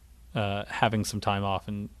having some time off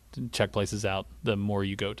and check places out the more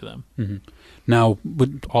you go to them. Mm-hmm. Now,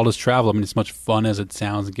 with all this travel, I mean, as much fun as it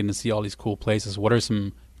sounds and getting to see all these cool places, what are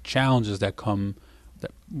some challenges that come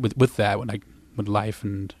with that, with life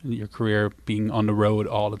and your career being on the road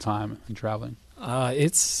all the time and traveling?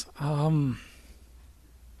 It's finding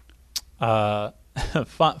a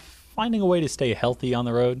way to stay healthy on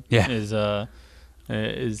the road is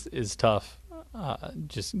tough.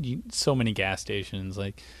 Just so many gas stations.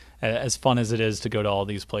 Like, as fun as it is to go to all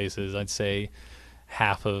these places, I'd say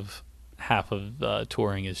half of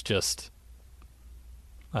touring is just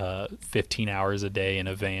 15 hours a day in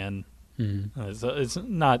a van. It's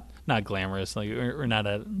not glamorous. Like, we're not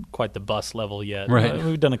at quite the bus level yet. Right.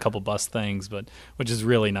 We've done a couple bus things, which is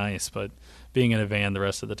really nice. But being in a van the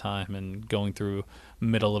rest of the time and going through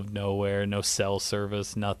middle of nowhere, no cell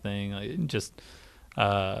service, nothing. Just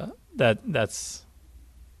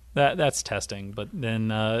that's testing. But then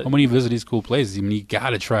when you visit these cool places, I mean, you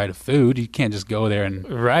got to try the food. You can't just go there and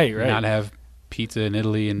not have pizza in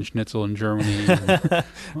Italy and schnitzel in Germany and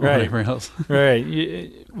whatever else. Right.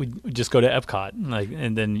 We just go to Epcot,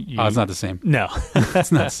 and then it's not the same. No,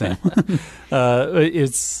 it's not the same.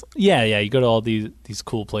 It's you go to all these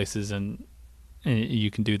cool places and you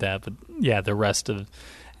can do that, but the rest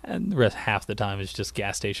half the time is just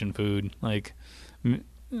gas station food, like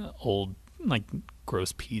old like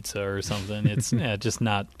gross pizza or something. It's just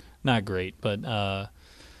not great. But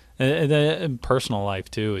in personal life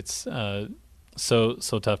too, it's so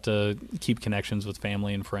tough to keep connections with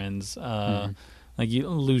family and friends. Like, you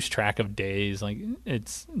lose track of days. Like,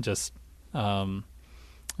 it's just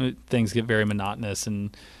things get very monotonous,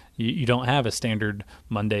 and you don't have a standard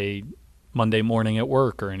Monday morning at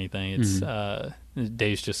work or anything. It's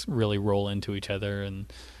days just really roll into each other,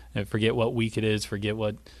 and forget what week it is, forget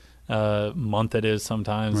what month it is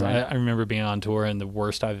sometimes. Right. I remember being on tour, and the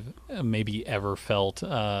worst I've maybe ever felt,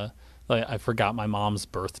 like, I forgot my mom's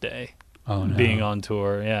birthday. Oh, no. Being on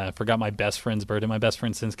tour. Yeah, I forgot my best friend's birthday. My best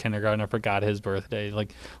friend since kindergarten, I forgot his birthday.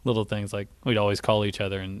 Like, little things, like we'd always call each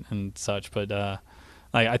other and such. But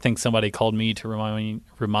I think somebody called me to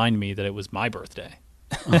remind me that it was my birthday.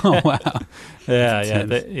 Oh, wow.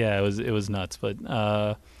 It was nuts. But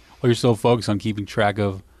you're so focused on keeping track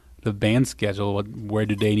of the band schedule. Where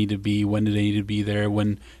do they need to be? When do they need to be there?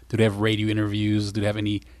 When do they have radio interviews? Do they have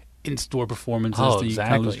any in-store performances? Oh, you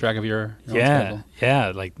exactly. kind of lose track of your own schedule?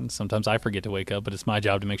 Yeah. Like, sometimes I forget to wake up, but it's my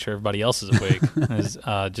job to make sure everybody else is awake. It's,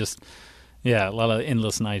 a lot of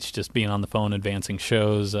endless nights just being on the phone, advancing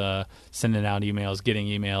shows, sending out emails, getting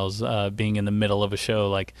emails, being in the middle of a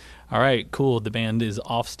show. Like, all right, cool, the band is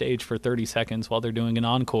off stage for 30 seconds while they're doing an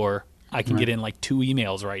encore. I can get in like 2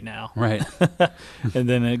 emails right now. Right. And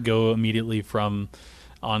then it go immediately from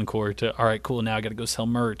encore to, all right, cool, now I got to go sell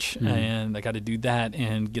merch, and I got to do that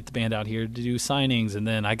and get the band out here to do signings, and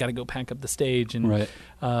then I got to go pack up the stage, and the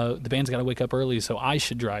band's got to wake up early, so I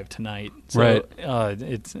should drive tonight. So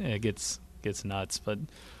it gets nuts, but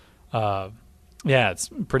it's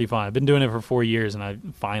pretty fun. I've been doing it for 4 years, and I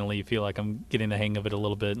finally feel like I'm getting the hang of it a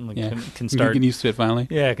little bit, and can start getting used to it finally.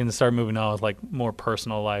 Yeah, I can start moving on with like more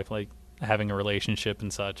personal life, like having a relationship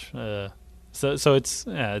and such. So it's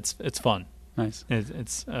fun. Nice.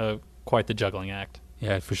 It's quite the juggling act.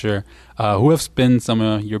 Yeah, for sure. Who have been some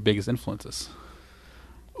of your biggest influences?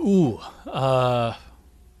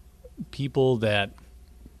 People that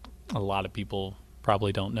a lot of people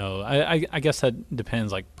probably don't know. I guess that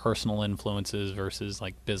depends, like personal influences versus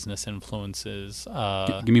like business influences.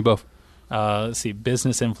 Give me both. Let's see,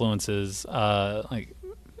 business influences. Like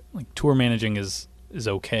tour managing is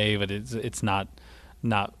okay, but it's not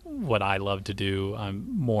what I love to do.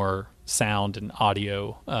 I'm more sound and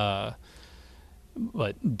audio.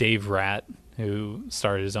 But Dave Rat, who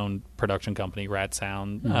started his own production company, Rat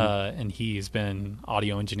Sound, and he's been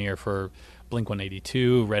audio engineer for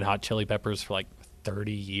Blink-182, Red Hot Chili Peppers for like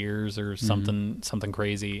 30 years or something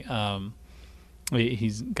crazy.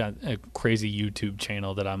 He's got a crazy YouTube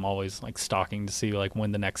channel that I'm always like stalking to see like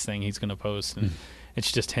when the next thing he's going to post, and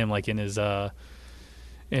it's just him like in his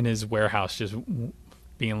warehouse just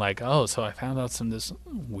being like, oh, so I found out some of this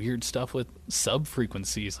weird stuff with sub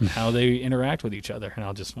frequencies and how they interact with each other, and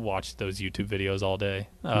I'll just watch those YouTube videos all day.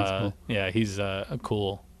 Cool. Yeah, he's a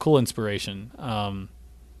cool inspiration.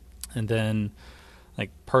 And then like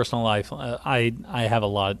personal life, I have a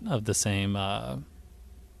lot of the same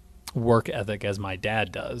work ethic as my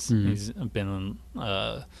dad does. He's been in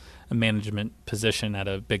a management position at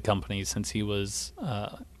a big company since he was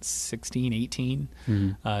 16, 18.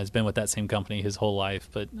 He's been with that same company his whole life.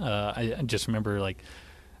 But I just remember, like,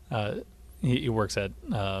 he works at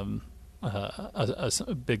a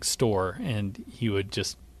big store, and he would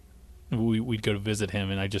just we'd go to visit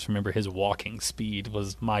him, and I just remember his walking speed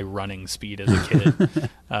was my running speed as a kid.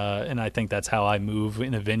 And I think that's how I move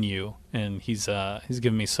in a venue. And he's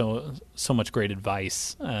given me so much great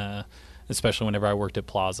advice, especially whenever I worked at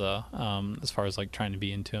Plaza, as far as like trying to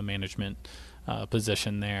be into a management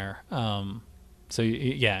position there. So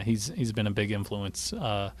yeah, he's been a big influence,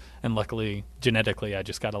 and luckily genetically I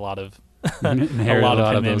just got a lot of a lot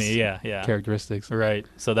of him in me. Yeah, characteristics. Right.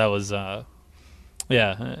 So that was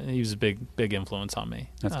he was a big influence on me.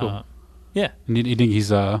 That's cool. Yeah. And you think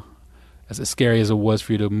he's as scary as it was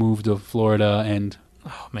for you to move to Florida and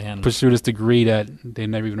pursue this degree that they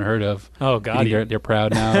never even heard of? Oh God, they're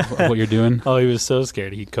proud now of what you're doing. Oh, he was so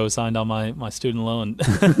scared. He co-signed on my student loan,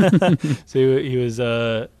 so he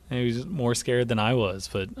was more scared than I was.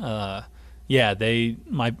 But my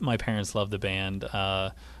parents love the band.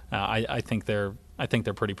 I think they're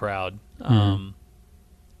pretty proud.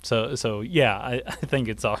 So yeah, I think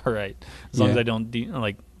it's all right as long as I don't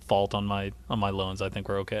fault on my loans. I think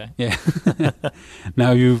we're okay. Yeah.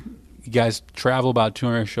 Now you guys travel about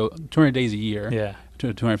 200 days a year. Yeah.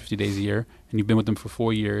 250 days a year, and you've been with them for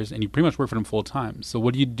 4 years, and you pretty much work for them full time. So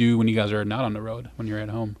what do you do when you guys are not on the road, when you're at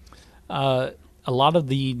home? A lot of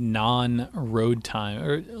the non-road time,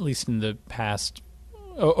 or at least in the past,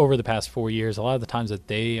 over the past 4 years, a lot of the times that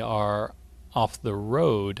they are off the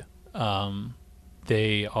road,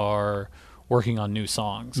 they are working on new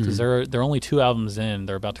songs, because they're only 2 albums in.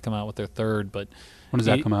 They're about to come out with their third, but when does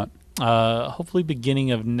that come out? Hopefully beginning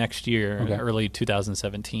of next year, okay. Early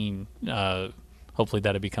 2017. Hopefully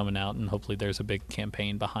that'll be coming out, and hopefully there's a big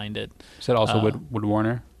campaign behind it. Is that also with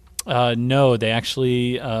Warner? No, they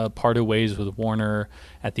actually parted ways with Warner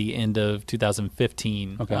at the end of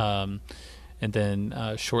 2015. Okay. And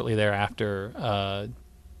then shortly thereafter,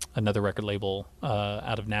 another record label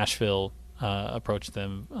out of Nashville approached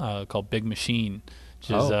them called Big Machine. Which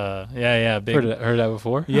is, big. Heard that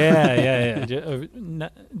before? Yeah.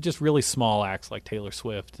 Just really small acts like Taylor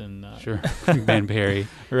Swift and sure, Van Perry.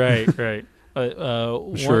 Right.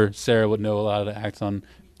 I'm sure Sarah would know a lot of the acts on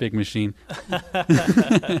Big Machine,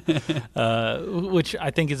 which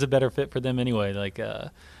I think is a better fit for them anyway. Like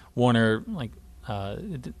Warner,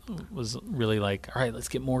 it was really like, all right, let's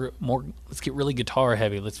get more. Let's get really guitar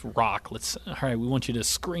heavy. Let's rock. All right, we want you to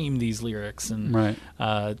scream these lyrics, and right.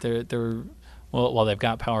 They're well, while they've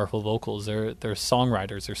got powerful vocals, they're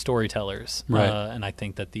songwriters, they're storytellers, right. And I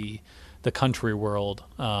think that the country world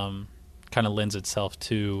kind of lends itself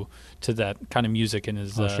to that kind of music and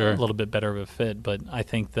is sure. a little bit better of a fit. But I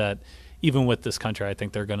think that even with this country, I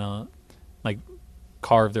think they're gonna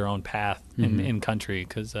carve their own path in country,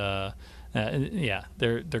 because they're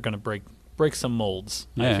gonna break some molds.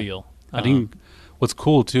 Yeah. I feel. I think what's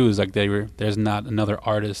cool too is there's not another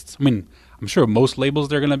artist. I mean, I'm sure most labels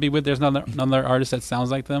they're going to be with, there's not another artist that sounds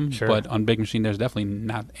like them. Sure. But on Big Machine, there's definitely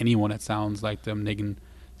not anyone that sounds like them. They can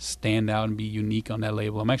stand out and be unique on that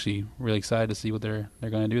label. I'm actually really excited to see what they're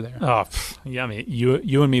going to do there. Oh, yeah. I mean,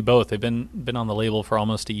 you and me both. They've been on the label for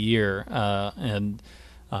almost a year, and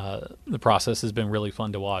the process has been really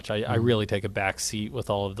fun to watch. I really take a back seat with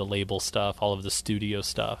all of the label stuff, all of the studio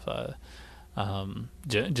stuff.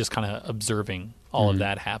 Just kind of observing all of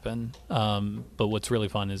that happen. But what's really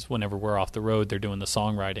fun is whenever we're off the road, they're doing the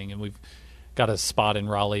songwriting, and we've got a spot in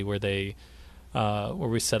Raleigh where where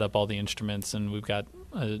we set up all the instruments, and we've got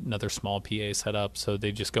another small PA set up. So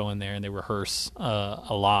they just go in there and they rehearse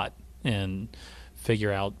a lot and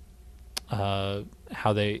figure out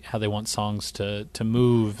how they want songs to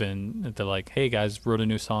move. And they're like, hey guys, wrote a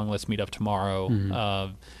new song, let's meet up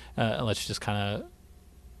tomorrow. Let's just kind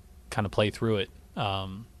of play through it.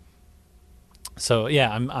 So yeah,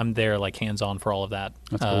 I'm there hands on for all of that.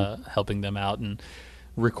 That's cool. Helping them out and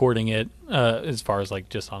recording it as far as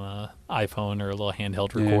just on a iPhone or a little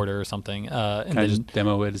handheld recorder or something. And then just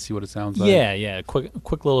demo it to see what it sounds like. Yeah.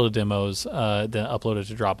 Quick little demos. Then upload it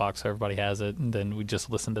to Dropbox so everybody has it, and then we just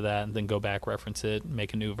listen to that and then go back, reference it,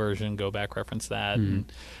 make a new version, go back, reference that.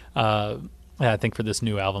 And I think for this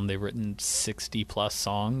new album they've written 60 plus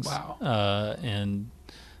songs. Wow. And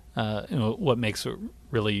what makes a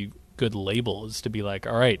really good label is to be like,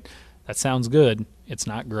 all right, that sounds good, it's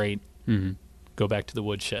not great, go back to the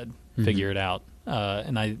woodshed, figure it out.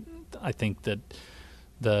 And I think that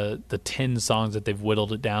the 10 songs that they've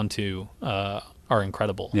whittled it down to are are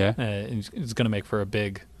incredible. Yeah. It's going to make for a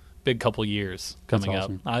big couple years coming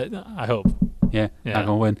awesome. up. I hope. Yeah, Yeah. not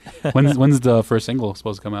gonna win. When's the first single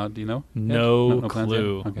supposed to come out? Do you know? No plans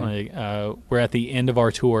clue. yet? Okay. Like, we're at the end of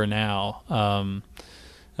our tour now.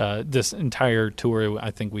 This entire tour,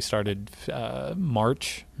 I think we started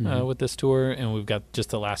March with this tour, and we've got just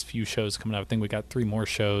the last few shows coming up. I think we got 3 more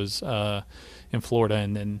shows in Florida,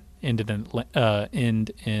 and then end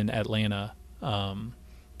in Atlanta, and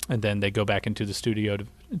then they go back into the studio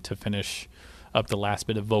to finish up the last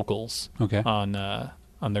bit of vocals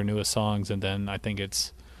on their newest songs, and then I think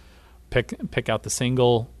it's pick out the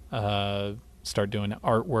single, start doing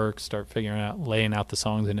artwork, start laying out the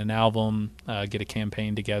songs in an album, get a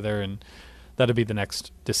campaign together, and that'll be the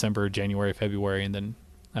next December, January, February, and then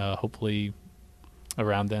hopefully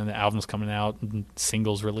around then the album's coming out and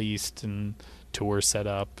singles released and tours set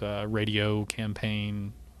up, radio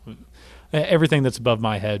campaign, everything that's above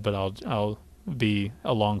my head, but I'll be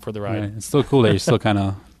along for the ride. Right. It's still cool that you're still kind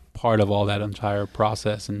of part of all that entire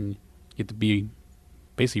process and get to be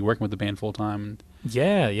basically working with the band full time.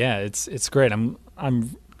 Yeah, it's great. I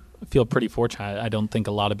feel pretty fortunate. I don't think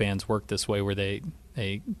a lot of bands work this way, where they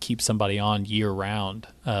keep somebody on year round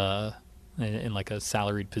in like a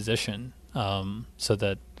salaried position, so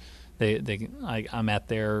that I'm at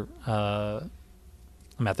their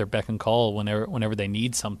beck and call whenever they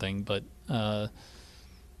need something. But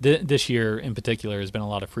this year in particular has been a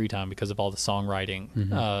lot of free time because of all the songwriting.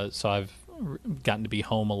 Mm-hmm. So I've gotten to be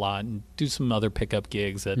home a lot and do some other pickup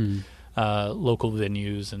gigs at local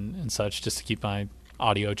venues and such, just to keep my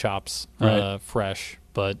audio chops fresh.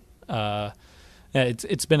 But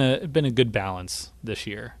it's been a good balance this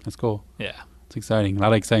year. That's cool. Yeah, it's exciting. A lot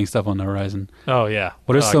of exciting stuff on the horizon. Oh yeah.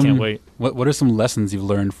 I can't wait. What are some lessons you've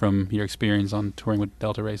learned from your experience on touring with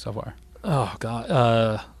Delta Rae so far? Oh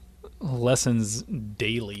God, lessons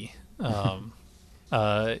daily.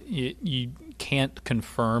 You can't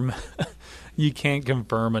confirm. You can't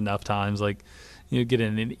confirm enough times. Like, you get it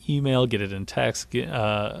in an email, get it in text.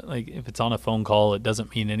 Like, if it's on a phone call, it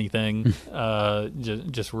doesn't mean anything.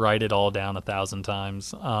 Just write it all down 1,000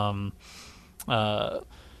 times.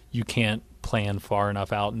 You can't plan far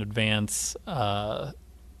enough out in advance.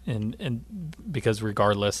 And because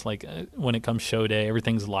regardless, like when it comes show day,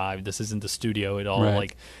 everything's live. This isn't the studio. It all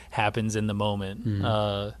like happens in the moment.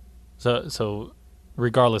 So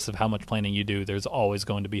regardless of how much planning you do, there's always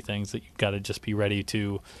going to be things that you've got to just be ready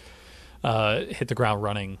to hit the ground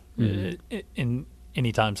running in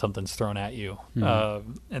anytime something's thrown at you.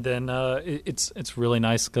 And then it's really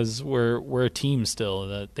nice because we're a team still.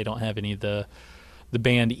 That they don't have any of the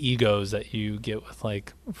band egos that you get with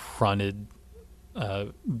like fronted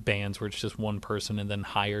bands where it's just one person and then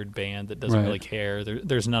hired band that doesn't really care.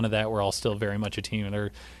 There's none of that. We're all still very much a team, and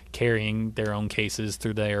they're carrying their own cases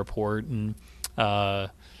through the airport, and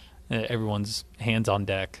everyone's hands on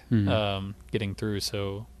deck getting through.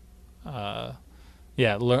 So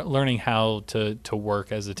learning how to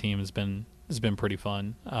work as a team has been pretty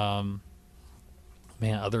fun.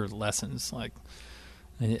 Other lessons, like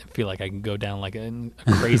I feel like I can go down like a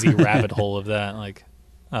crazy rabbit hole of that. Like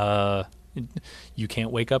you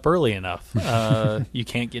can't wake up early enough. You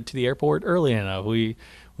can't get to the airport early enough. We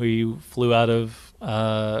flew out of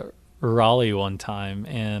Raleigh one time,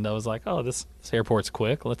 and I was like, "Oh, this airport's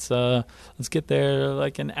quick. Let's get there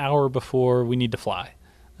like an hour before we need to fly."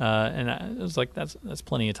 And I was like, "That's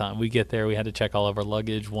plenty of time." We get there. We had to check all of our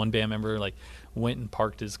luggage. One band member like went and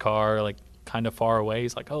parked his car like kind of far away.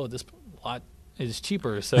 He's like, "Oh, this lot is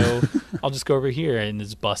cheaper, so I'll just go over here." And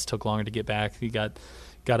his bus took longer to get back. He got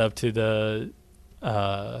up to the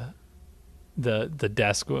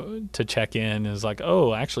desk to check in, and was like,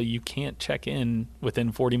 "Oh, actually, you can't check in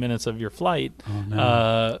within 40 minutes of your flight. Oh,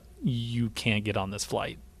 no. You can't get on this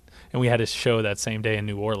flight." And we had a show that same day in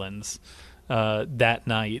New Orleans that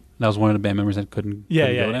night. That was one of the band members that couldn't go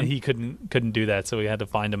in? He couldn't do that, so we had to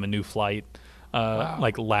find him a new flight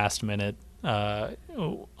like last minute on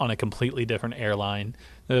a completely different airline.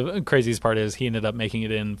 The craziest part is he ended up making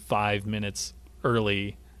it in 5 minutes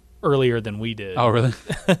earlier than we did. Oh, really?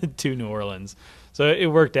 To New Orleans. So it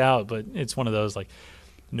worked out, but it's one of those, like,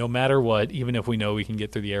 no matter what, even if we know we can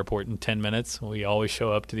get through the airport in 10 minutes, we always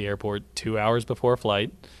show up to the airport 2 hours before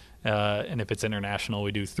flight. And if it's international,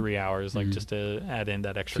 we do 3 hours, like just to add in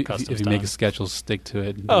that extra customs time. If you make a schedule, stick to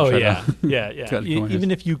it. Oh, yeah. Even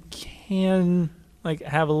if you can like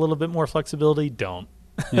have a little bit more flexibility, don't.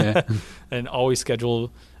 Yeah. And always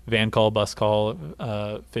schedule van call, bus call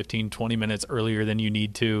 15, 20 minutes earlier than you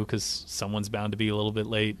need to, because someone's bound to be a little bit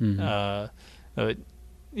late. Little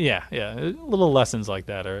lessons like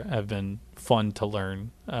that have been fun to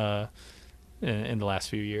learn. in the last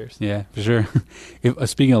few years. Yeah, for sure.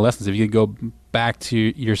 Speaking of lessons, if you could go back to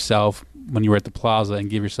yourself when you were at the Plaza and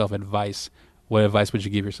give yourself advice, what advice would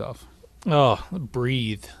you give yourself? Oh,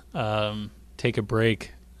 breathe. Take a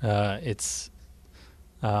break. It's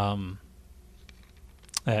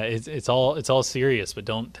all serious, but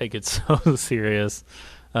don't take it so serious.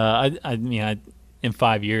 I mean, in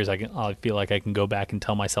 5 years, I feel like I can go back and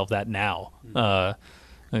tell myself that now,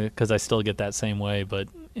 because I still get that same way. But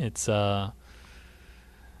it's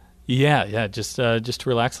just to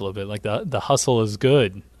relax a little bit. Like the hustle is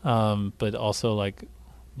good, but also like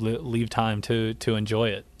leave time to enjoy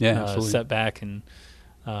it. Yeah, absolutely. Set back and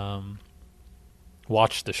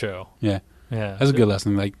watch the show. Yeah. That's a good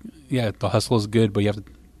lesson. Like, yeah, the hustle is good, but you have to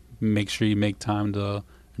make sure you make time to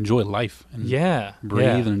enjoy life and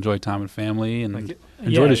breathe and enjoy time with family and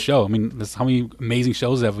enjoy the show. I mean, how many amazing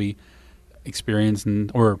shows have we experienced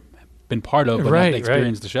or been part of, but not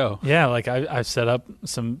experienced the show? Yeah, like I've set up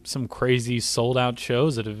some crazy sold out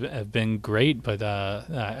shows that have been great, but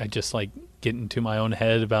I just like get into my own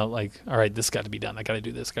head about like, all right, this got to be done. I got to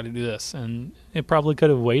do this, and it probably could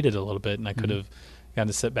have waited a little bit, and I could have gotten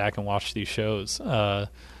to sit back and watch these shows.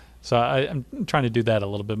 So I'm trying to do that a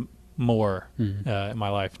little bit more in my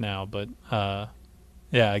life now. But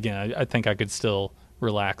again, I think I could still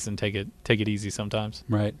relax and take it easy sometimes.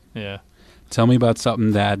 Right. Yeah. Tell me about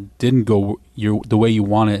something that didn't go the way you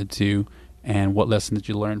wanted it to, and what lesson did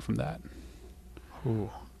you learn from that? Ooh,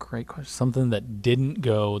 great question. Something that didn't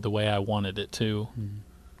go the way I wanted it to.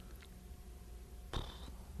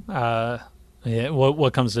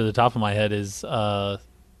 What comes to the top of my head is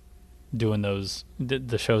doing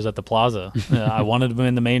the shows at the Plaza. I wanted them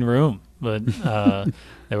in the main room, but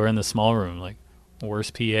they were in the small room. Like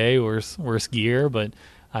worse PA, worse gear, but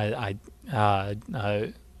I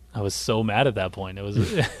was so mad at that point. It was,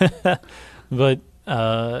 but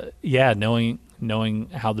knowing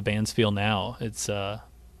how the bands feel now, it's.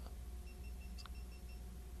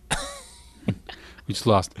 We just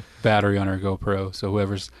lost battery on our GoPro, so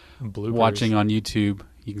whoever's watching on YouTube,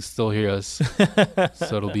 you can still hear us,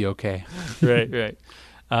 so it'll be okay. Right.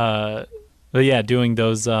 But yeah, doing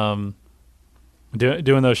those doing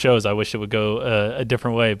those shows, I wish it would go a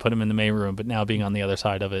different way. Put them in the main room, but now being on the other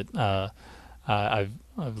side of it, I've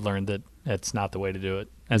learned that that's not the way to do it,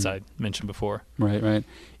 as I mentioned before. Right.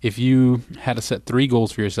 If you had to set 3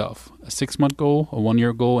 goals for yourself, a 6-month goal, a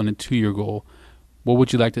 1-year goal, and a 2-year goal, what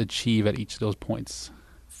would you like to achieve at each of those points?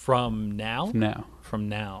 From now? From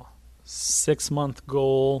now. 6-month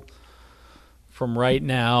goal from right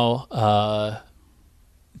now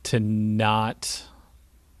to not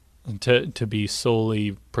to be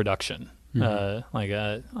solely production.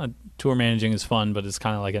 Tour managing is fun, but it's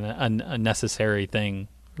kind of like a necessary thing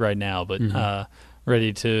right now. But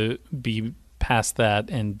ready to be past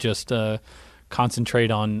that and just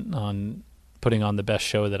concentrate on putting on the best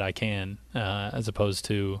show that I can, as opposed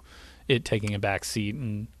to it taking a back seat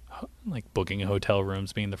and like booking hotel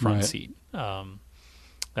rooms being the front seat.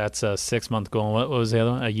 That's a 6-month goal. What was the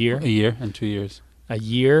other one? A year? A year and 2 years. A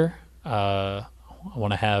year. I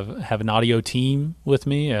want to have an audio team with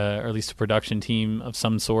me, or at least a production team of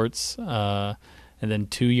some sorts. And then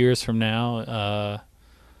 2 years from now,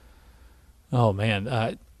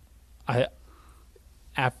 I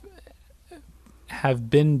have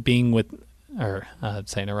been being with, or I'm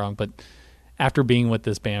saying it wrong, but after being with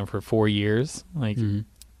this band for 4 years, like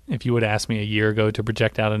if you would ask me a year ago to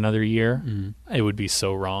project out another year, it would be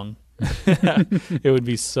so wrong. It would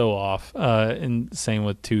be so off. And same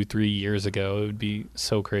with 2-3 years ago, it would be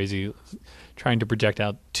so crazy. Trying to project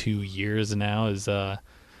out 2 years now is,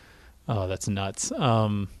 that's nuts.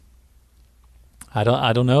 I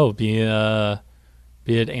don't know. Be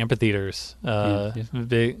it amphitheaters,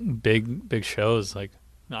 big shows. Like,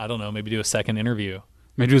 I don't know, maybe do a second interview.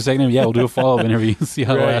 Maybe do a second interview. Yeah, we'll do a follow-up interview. See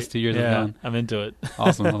how the last 2 years have gone. I'm into it.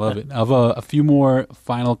 Awesome. I love it. I have a few more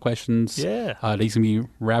final questions. Yeah. These can be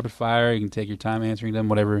rapid fire. You can take your time answering them,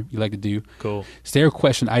 whatever you like to do. Cool. Is there a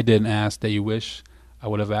question I didn't ask that you wish I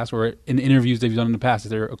would have asked? Or in interviews that you've done in the past,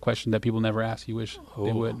 is there a question that people never ask you wish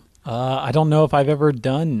they would? I don't know if I've ever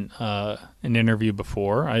done an interview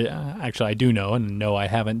before. I do know, and no, I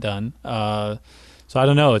haven't done. So I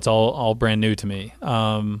don't know. It's all brand new to me.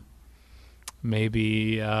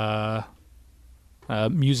 Maybe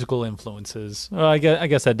musical influences. Well, I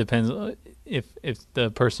guess that depends. If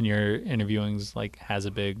the person you're interviewing has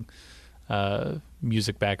a big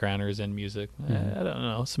music background or is in music, I don't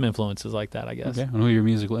know, some influences like that, I guess. Okay. Who are your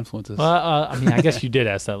musical influences? Well, I guess you did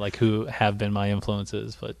ask that, like who have been my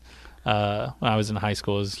influences, but when I was in high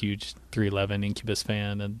school, I was a huge 311 Incubus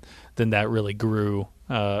fan, and then that really grew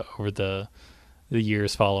over the the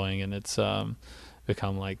years following, and it's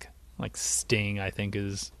become like Sting, I think,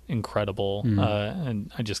 is incredible.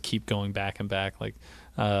 And I just keep going back and back. Like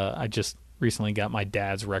I just recently got my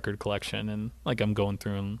dad's record collection, and like I'm going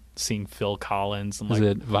through and seeing Phil Collins. And, Is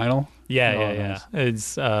like, it vinyl? Yeah.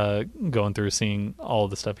 It's going through seeing all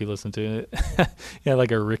the stuff he listened to. Yeah,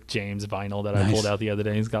 like a Rick James vinyl that I pulled out the other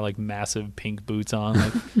day. He's got like massive pink boots on.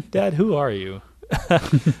 Like, Dad, who are you?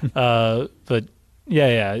 But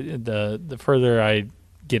yeah. The further I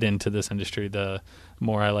get into this industry, the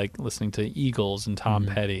more I like listening to Eagles and Tom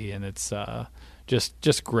Petty, and it's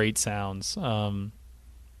just great sounds.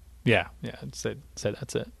 Yeah. I'd say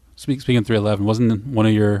that's it. Speaking of 311, wasn't one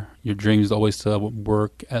of your dreams always to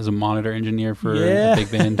work as a monitor engineer for a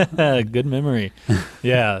big band? Good memory.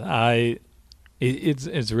 Yeah,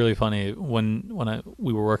 it's really funny when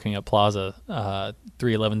we were working at Plaza.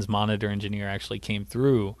 311's monitor engineer actually came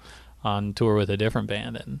through on tour with a different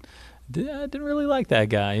band, and I didn't really like that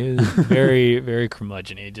guy. He was very, very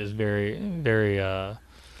curmudgeon-y, just very, very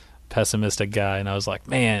pessimistic guy. And I was like,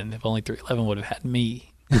 man, if only 311 would have had me.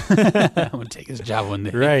 I'm gonna take his job one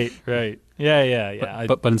day. Right. Yeah.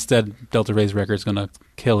 But instead, Delta Rae's record's gonna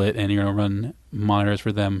kill it, and you're gonna run monitors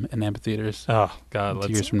for them in amphitheaters. Oh God,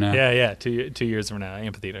 2 years from now. Yeah. 2 years from now,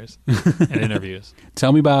 amphitheaters and interviews.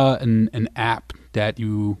 Tell me about an app that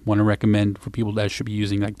you want to recommend for people that should be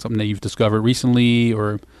using, like something that you've discovered recently,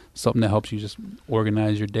 or something that helps you just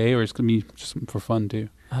organize your day, or it's gonna be just for fun too.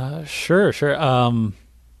 Sure.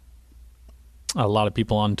 A lot of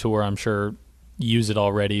people on tour, I'm sure, use it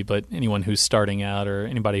already, but anyone who's starting out, or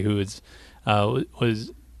anybody who is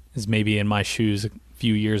maybe in my shoes a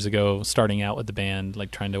few years ago, starting out with the band, like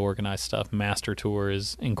trying to organize stuff, Master Tour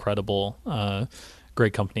is incredible.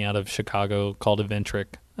 Great company out of Chicago called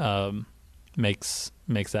Eventric makes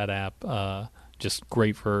that app just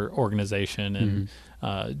great for organization and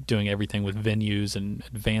doing everything with venues and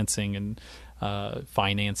advancing and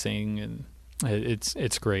financing, and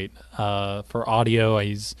it's great. For audio, I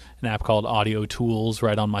use an app called Audio Tools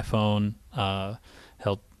right on my phone.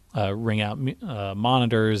 Help ring out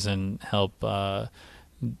monitors and help look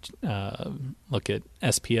at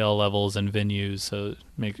SPL levels and venues. So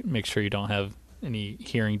make sure you don't have any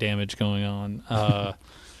hearing damage going on.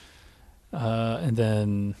 And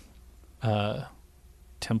then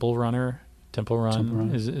Temple Run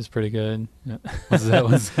is pretty good. Yeah. What's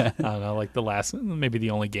that? I don't know, like maybe the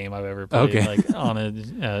only game I've ever played. Okay. Like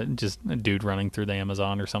on just a dude running through the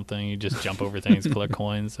Amazon or something. You just jump over things, collect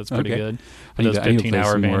coins. That's pretty good. For those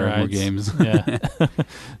 15-hour van rides. More games. Yeah.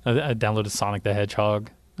 I downloaded Sonic the Hedgehog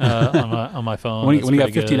on my phone. When you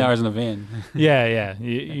got 15 hours in a van. Yeah.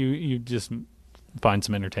 You just find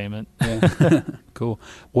some entertainment. Yeah. Cool.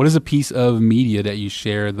 What is a piece of media that you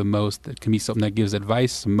share the most that can be something that gives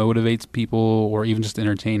advice, motivates people, or even just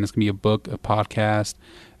entertain? This can be a book, a podcast,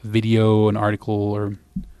 a video, an article, or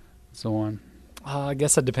so on. I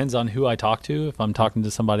guess that depends on who I talk to. If I'm talking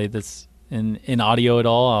to somebody that's in audio at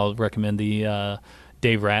all, I'll recommend the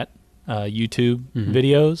Dave Rat YouTube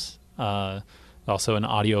videos. Also an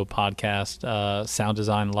audio podcast, Sound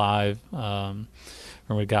Design Live,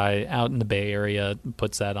 from a guy out in the Bay Area,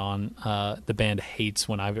 puts that on. The band hates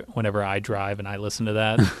whenever I drive and I listen to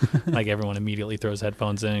that. Like everyone immediately throws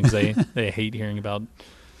headphones in because they hate hearing about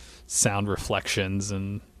sound reflections,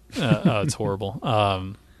 and it's horrible.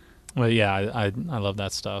 Well, yeah, I love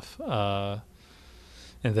that stuff. And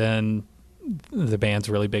then the band's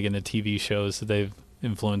really big into TV shows, so they've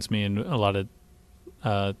influenced me in a lot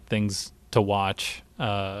of things to watch.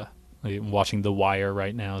 I'm watching The Wire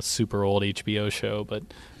right now, super old HBO show, but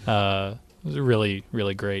it was really,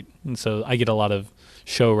 really great. And so I get a lot of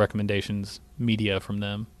show recommendations, media from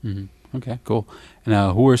them. Mm-hmm. Okay, cool. And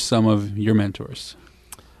who are some of your mentors?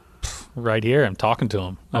 Right here, I'm talking to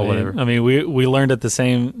them. Whatever. I mean, we learned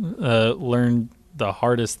learned the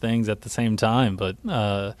hardest things at the same time. But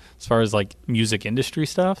as far as like music industry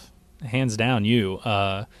stuff, hands down, you.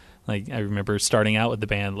 Like I remember starting out with the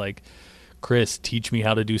band, like, Chris, teach me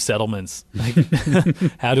how to do settlements. Like,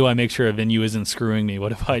 how do I make sure a venue isn't screwing me?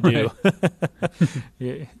 What if I do?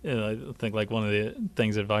 Yeah, I think like one of the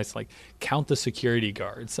things advice, like, count the security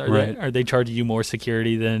guards. Are they charging you more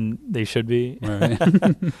security than they should be? Right.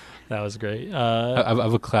 That was great. I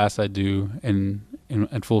have a class I do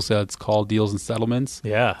at Full Sail. It's called Deals and Settlements.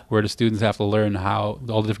 Yeah, where the students have to learn how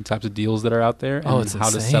all the different types of deals that are out there, and how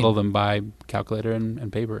insane. to settle them by calculator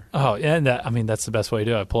and paper. Oh, yeah, and that's the best way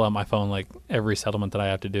to do it. I pull out my phone like every settlement that I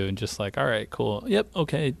have to do, and just like, all right, cool, yep,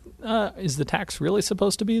 okay. Is the tax really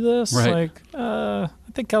supposed to be this? Right. Like, I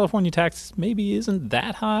think California tax maybe isn't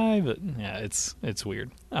that high, but yeah, it's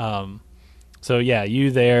weird. So yeah,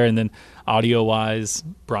 you there, and then audio wise,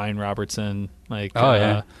 Brian Robertson. Like,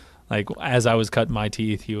 like as I was cutting my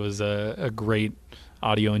teeth, he was a great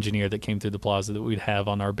audio engineer that came through the Plaza that we'd have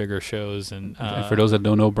on our bigger shows. And for those that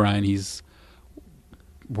don't know Brian, he's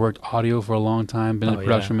worked audio for a long time, been a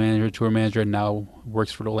production manager, tour manager, and now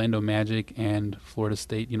works for Orlando Magic and Florida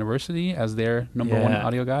State University as their number one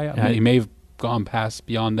audio guy. I mean, he may have gone past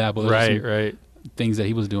beyond that, but right. Things that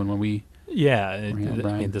he was doing when we I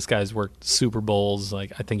mean, this guy's worked Super Bowls.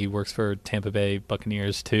 Like, I think he works for Tampa Bay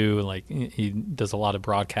Buccaneers too. Like, he does a lot of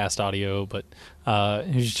broadcast audio, but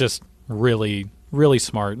he's just really, really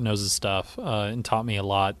smart, knows his stuff, and taught me a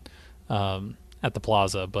lot at the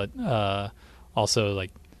Plaza. But also,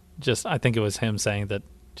 like, just I think it was him saying that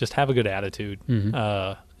just have a good attitude.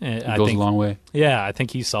 It goes a long way. Yeah, I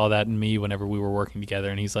think he saw that in me whenever we were working together,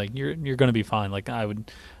 and he's like, "You're going to be fine." Like, I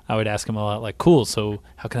would ask him a lot, like, "Cool, so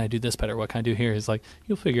how can I do this better? What can I do here?" He's like,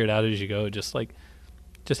 "You'll figure it out as you go. Just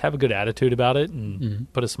have a good attitude about it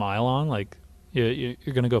and put a smile on. Like, you're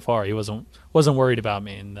going to go far." He wasn't worried about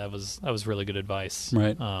me, and that was really good advice.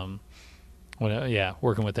 Right.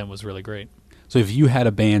 Working with him was really great. So if you had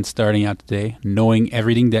a band starting out today, knowing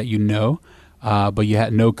everything that you know, but you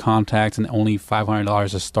had no contacts and only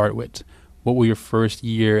 $500 to start with, what will your first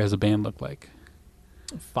year as a band look like?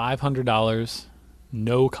 $500,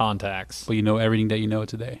 no contacts. But you know everything that you know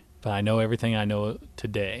today. But I know everything I know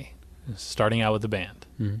today, starting out with the band.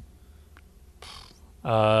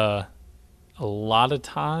 A lot of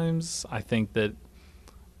times, I think that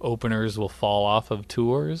openers will fall off of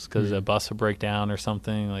tours because a bus will break down or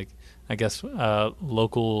something. Like, I guess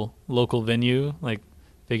local venue, like,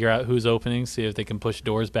 figure out who's opening, see if they can push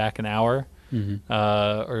doors back an hour,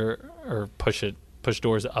 or push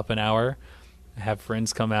doors up an hour. Have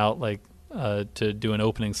friends come out, like, to do an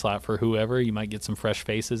opening slot for whoever. You might get some fresh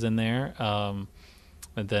faces in there, and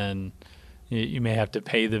then you may have to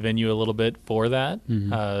pay the venue a little bit for that.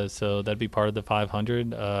 So that'd be part of the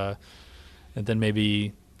 500, and then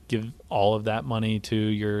maybe give all of that money to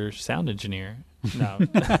your sound engineer. No,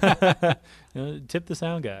 tip the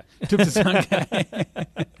sound guy. Tip the sound guy.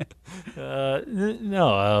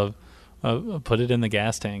 Put it in the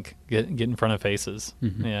gas tank. Get in front of faces.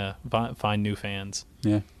 Yeah, find new fans.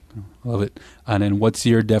 Yeah, love it. And then, what's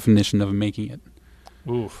your definition of making it?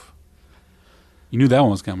 Oof, you knew that one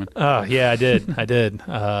was coming. Oh yeah, I did.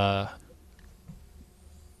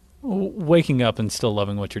 Waking up and still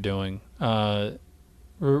loving what you're doing,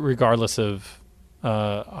 regardless of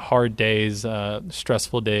hard days,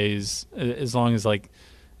 stressful days, as long as, like,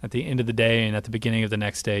 at the end of the day and at the beginning of the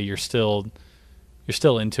next day, you're still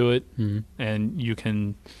into it, and you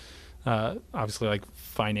can obviously, like,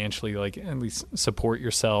 financially, like, at least support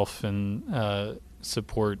yourself and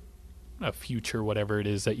support a future, whatever it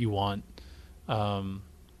is that you want.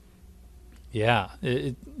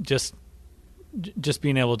 It just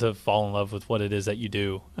being able to fall in love with what it is that you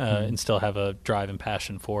do, and still have a drive and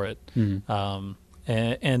passion for it.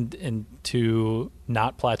 And to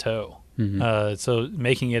not plateau. So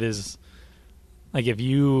making it is, like, if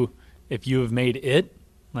you have made it,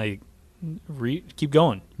 like, keep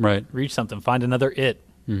going. Right. Reach something. Find another it.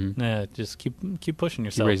 Just keep pushing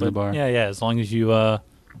yourself. Keep raising the bar. Yeah. As long as you as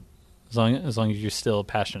long as you're still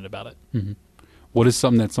passionate about it. What is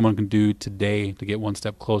something that someone can do today to get one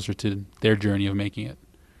step closer to their journey of making it?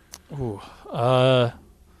 Ooh,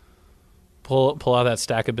 pull out that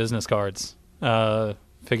stack of business cards.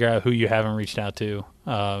 Figure out who you haven't reached out to.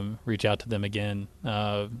 Reach out to them again.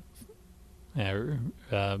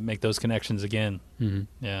 Make those connections again.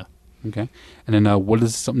 Yeah. Okay. And then what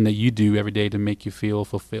is something that you do every day to make you feel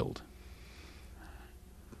fulfilled?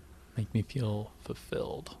 Make me feel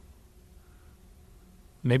fulfilled.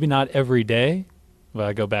 Maybe not every day, but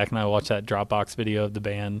I go back and I watch that Dropbox video of the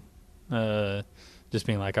band, just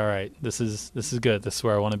being like, all right, this is good. This is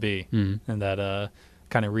where I want to be. And that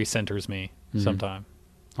kind of recenters me sometime.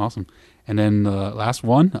 Awesome. And then the last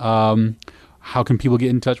one, how can people get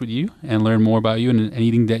in touch with you and learn more about you, and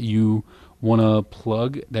anything that you want to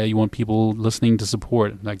plug that you want people listening to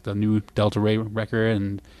support, like the new Delta Rae record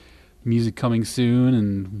and music coming soon?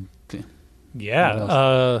 And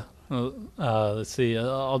let's see.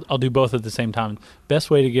 I'll do both at the same time. Best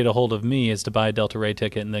way to get a hold of me is to buy a Delta Rae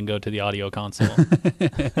ticket and then go to the audio console.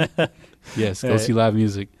 Yes, go see live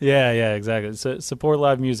music. Yeah, exactly. So support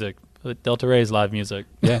live music. Delta Rae's live music.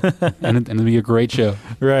 Yeah, and it'll be a great show.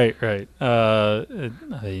 Right. I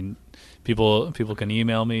mean, people can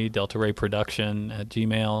email me,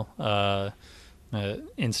 deltaraeproduction@gmail,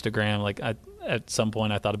 Instagram. Like, at some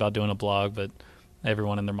point I thought about doing a blog, but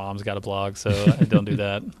everyone and their mom's got a blog, so I don't do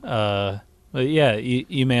that. But yeah,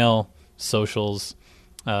 email, socials,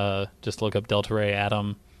 Just look up Delta Rae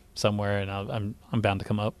Adam somewhere, and I'm bound to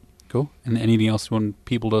come up. Cool. And anything else you want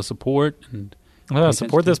people to support? And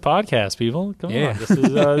support this podcast, people. Come on,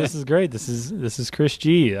 this is great. This is Chris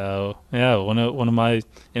G. One of my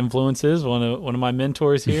influences, one of my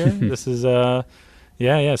mentors here. This is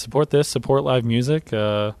support this, support live music.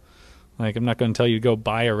 Like, I'm not going to tell you to go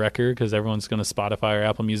buy a record because everyone's going to Spotify or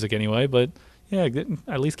Apple Music anyway, but yeah,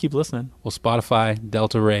 at least keep listening. Well, Spotify,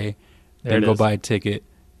 Delta Rae, then go buy a ticket,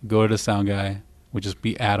 go to the sound guy, would just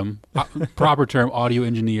be Adam, proper term, audio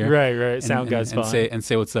engineer. Right. Sound guy's fine. And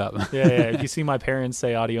say what's up. Yeah. If you see my parents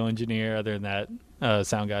say audio engineer, other than that,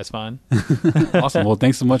 sound guy's fine. Awesome. Well,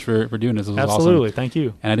 thanks so much for doing this. It was Absolutely. Awesome. Thank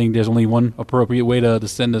you. And I think there's only one appropriate way to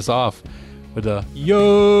send us off with a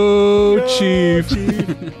Yo, Chief.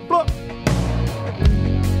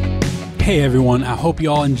 Hey everyone, I hope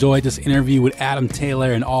you all enjoyed this interview with Adam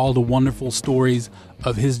Taylor and all the wonderful stories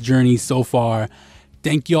of his journey so far.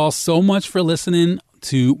 Thank you all so much for listening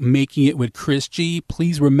to Making It with Chris G.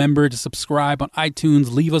 Please remember to subscribe on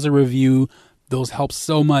iTunes, leave us a review. Those help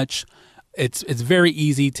so much. It's very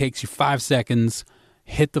easy, takes you 5 seconds.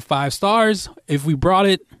 Hit the 5 stars. If we brought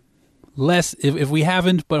it, less if we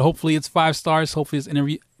haven't, but hopefully it's 5 stars.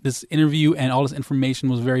 Hopefully this interview and all this information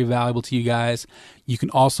was very valuable to you guys. You can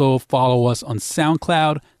also follow us on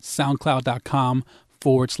SoundCloud,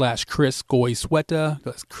 soundcloud.com/Chris Goyzueta.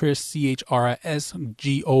 That's Chris,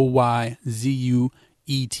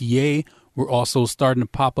 ChrisGoyzueta. We're also starting to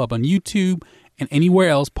pop up on YouTube and anywhere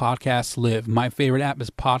else podcasts live. My favorite app is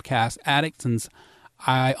Podcast Addict, since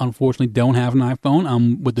I unfortunately don't have an iPhone.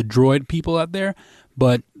 I'm with the Droid people out there,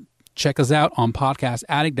 but check us out on Podcast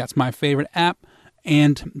Addict. That's my favorite app.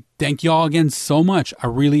 And thank you all again so much. I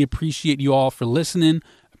really appreciate you all for listening.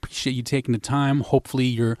 Appreciate you taking the time. Hopefully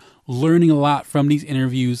you're learning a lot from these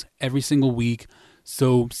interviews every single week.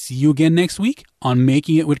 So see you again next week on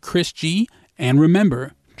Making It with Chris G. And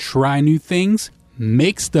remember, try new things,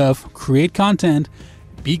 make stuff, create content,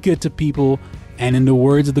 be good to people, and in the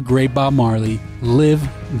words of the great Bob Marley, live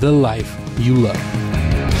the life you love.